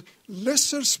involves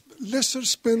lesser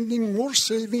spending, more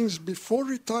savings before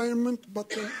retirement,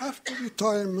 but then after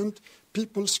retirement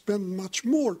people spend much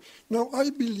more. Now,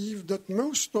 I believe that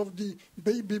most of the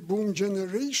baby boom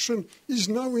generation is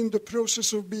now in the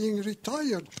process of being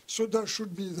retired, so there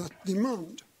should be that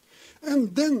demand.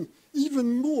 And then,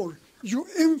 even more, you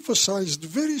emphasized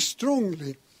very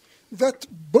strongly that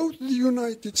both the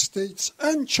United States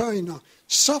and China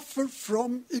suffer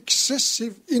from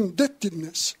excessive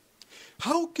indebtedness.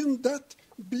 How can that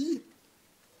be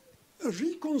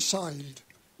reconciled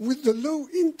with the low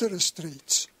interest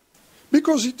rates?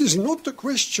 Because it is not a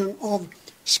question of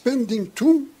spending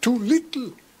too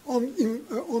little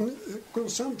on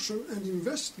consumption and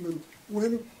investment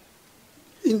when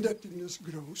indebtedness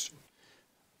grows.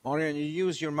 Marian, you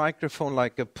use your microphone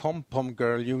like a pom-pom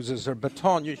girl uses her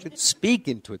baton. You should speak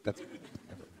into it.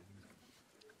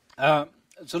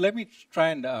 So let me try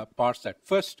and parse that.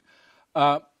 First,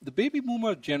 the baby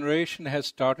boomer generation has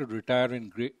started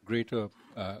retiring greater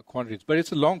quantities, but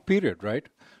it's a long period, right?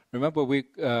 Remember,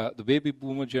 the baby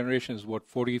boomer generation is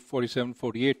 47,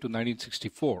 48 to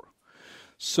 1964.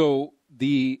 So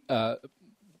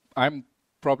I'm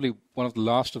probably one of the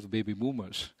last of the baby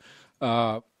boomers,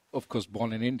 of course,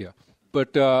 born in India.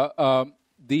 But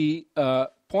the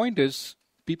point is,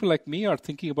 people like me are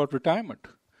thinking about retirement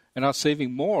and are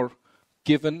saving more,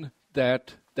 given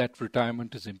that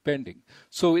retirement is impending.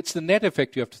 So it's the net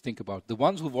effect you have to think about. The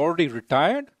ones who've already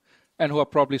retired and who are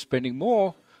probably spending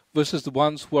more versus the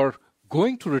ones who are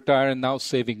going to retire and now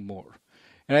saving more.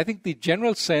 And I think the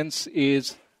general sense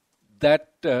is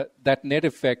that that net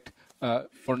effect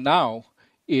for now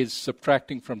is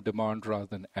subtracting from demand rather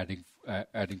than adding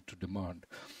to demand.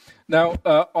 Now,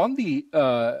 on the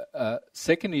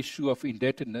second issue of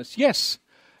indebtedness, yes,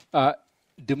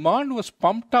 demand was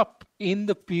pumped up in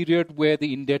the period where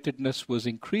the indebtedness was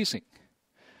increasing.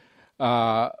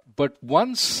 But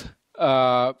once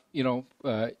there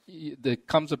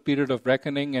comes a period of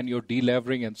reckoning and you're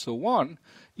delevering and so on,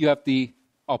 you have the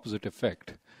opposite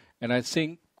effect. And I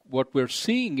think what we're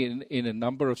seeing in a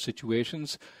number of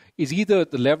situations is either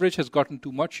the leverage has gotten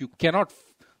too much, you cannot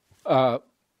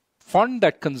fund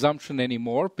that consumption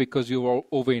anymore because you are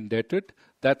over-indebted.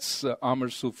 That's Amr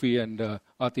Sufi and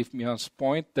Atif Mian's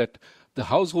point, that the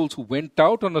households who went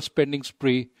out on a spending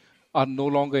spree are no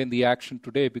longer in the action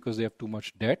today because they have too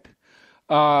much debt.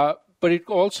 But it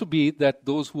could also be that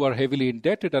those who are heavily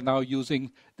indebted are now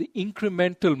using the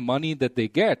incremental money that they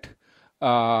get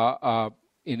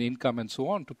in income and so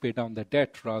on to pay down their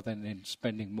debt rather than in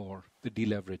spending more, the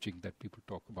deleveraging that people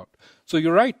talk about. So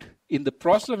you're right. In the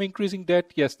process of increasing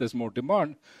debt, yes, there's more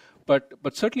demand.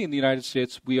 But certainly in the United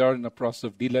States, we are in a process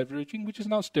of deleveraging, which is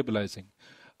now stabilizing.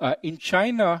 In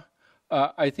China,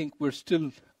 I think we're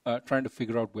still trying to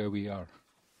figure out where we are.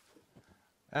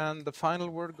 And the final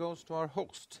word goes to our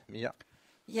host, Mia.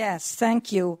 Yes,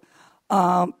 thank you.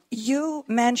 You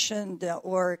mentioned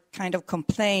or kind of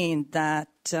complained that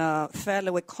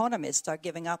fellow economists are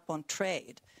giving up on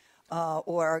trade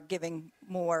or are giving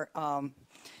more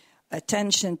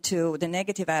attention to the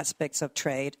negative aspects of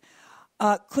trade.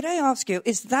 Could I ask you,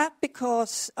 is that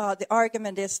because the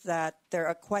argument is that there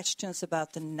are questions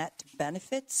about the net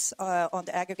benefits on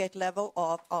the aggregate level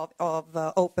of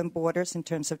open borders in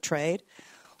terms of trade,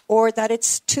 or that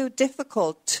it's too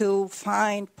difficult to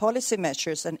find policy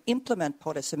measures and implement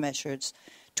policy measures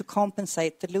to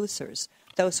compensate the losers,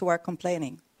 those who are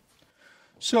complaining?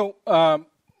 So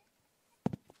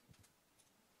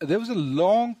there was a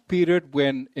long period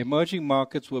when emerging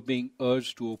markets were being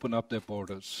urged to open up their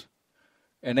borders.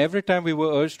 And every time we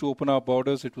were urged to open our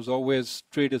borders, it was always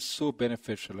trade is so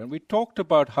beneficial. And we talked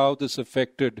about how this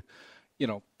affected,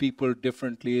 people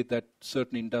differently, that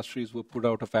certain industries were put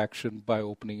out of action by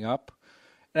opening up.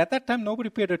 And at that time, nobody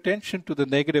paid attention to the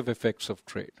negative effects of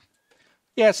trade.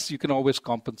 Yes, you can always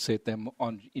compensate them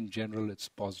in general, it's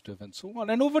positive and so on.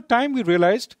 And over time, we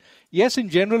realized, yes, in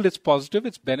general, it's positive,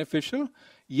 it's beneficial.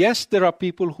 Yes, there are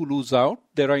people who lose out.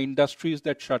 There are industries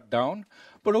that shut down.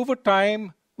 But over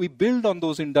time, we build on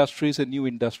those industries and new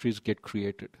industries get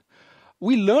created.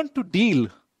 We learned to deal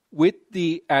with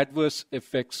the adverse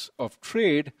effects of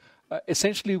trade.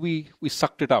 Essentially, we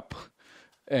sucked it up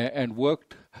and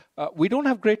worked. We don't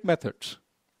have great methods.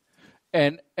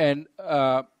 And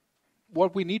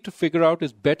what we need to figure out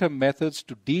is better methods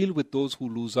to deal with those who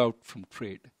lose out from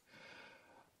trade.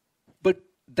 But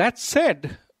that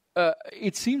said,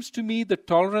 it seems to me the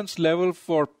tolerance level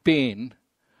for pain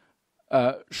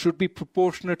should be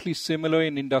proportionately similar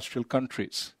in industrial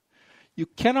countries. You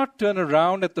cannot turn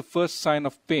around at the first sign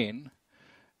of pain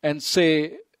and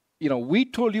say, we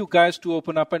told you guys to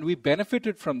open up and we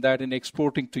benefited from that in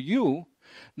exporting to you.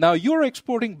 Now you're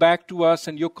exporting back to us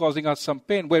and you're causing us some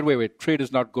pain. Wait, trade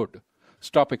is not good.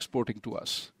 Stop exporting to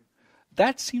us.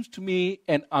 That seems to me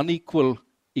an unequal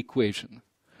equation.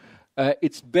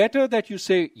 It's better that you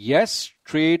say, yes,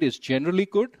 trade is generally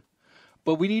good,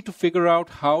 but we need to figure out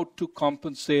how to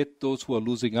compensate those who are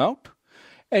losing out.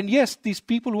 And yes, these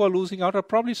people who are losing out are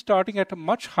probably starting at a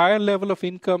much higher level of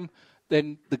income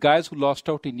than the guys who lost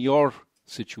out in your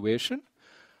situation.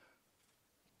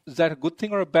 Is that a good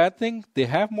thing or a bad thing? They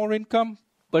have more income,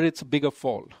 but it's a bigger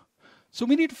fall. So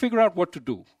we need to figure out what to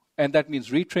do. And that means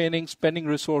retraining, spending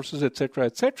resources, etc.,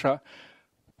 etc.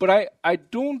 But I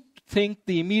don't think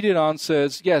the immediate answer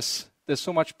is, yes, there's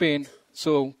so much pain,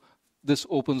 so this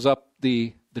opens up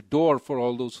the door for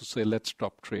all those who say, let's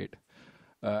stop trade.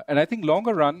 And I think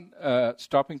longer run,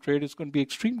 stopping trade is going to be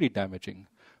extremely damaging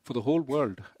for the whole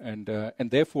world. And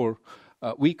therefore,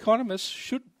 we economists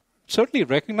should certainly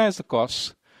recognize the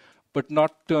costs, but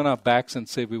not turn our backs and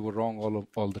say we were wrong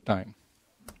all the time.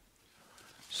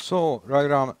 So,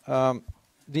 Raghuram,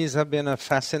 these have been a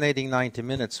fascinating 90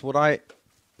 minutes. What I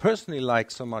personally like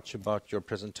so much about your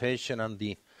presentation and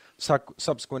the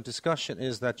subsequent discussion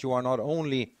is that you are not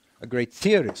only a great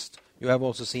theorist, you have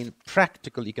also seen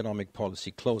practical economic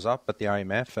policy close up at the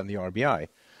IMF and the RBI.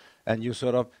 And you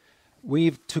sort of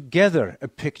weave together a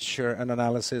picture and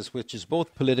analysis which is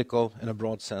both political in a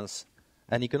broad sense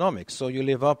and economic. So you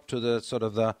live up to the sort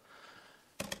of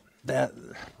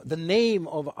the name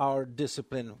of our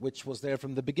discipline, which was there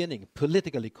from the beginning,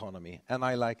 political economy. And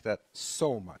I like that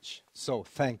so much. So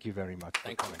thank you very much.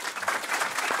 Thank you.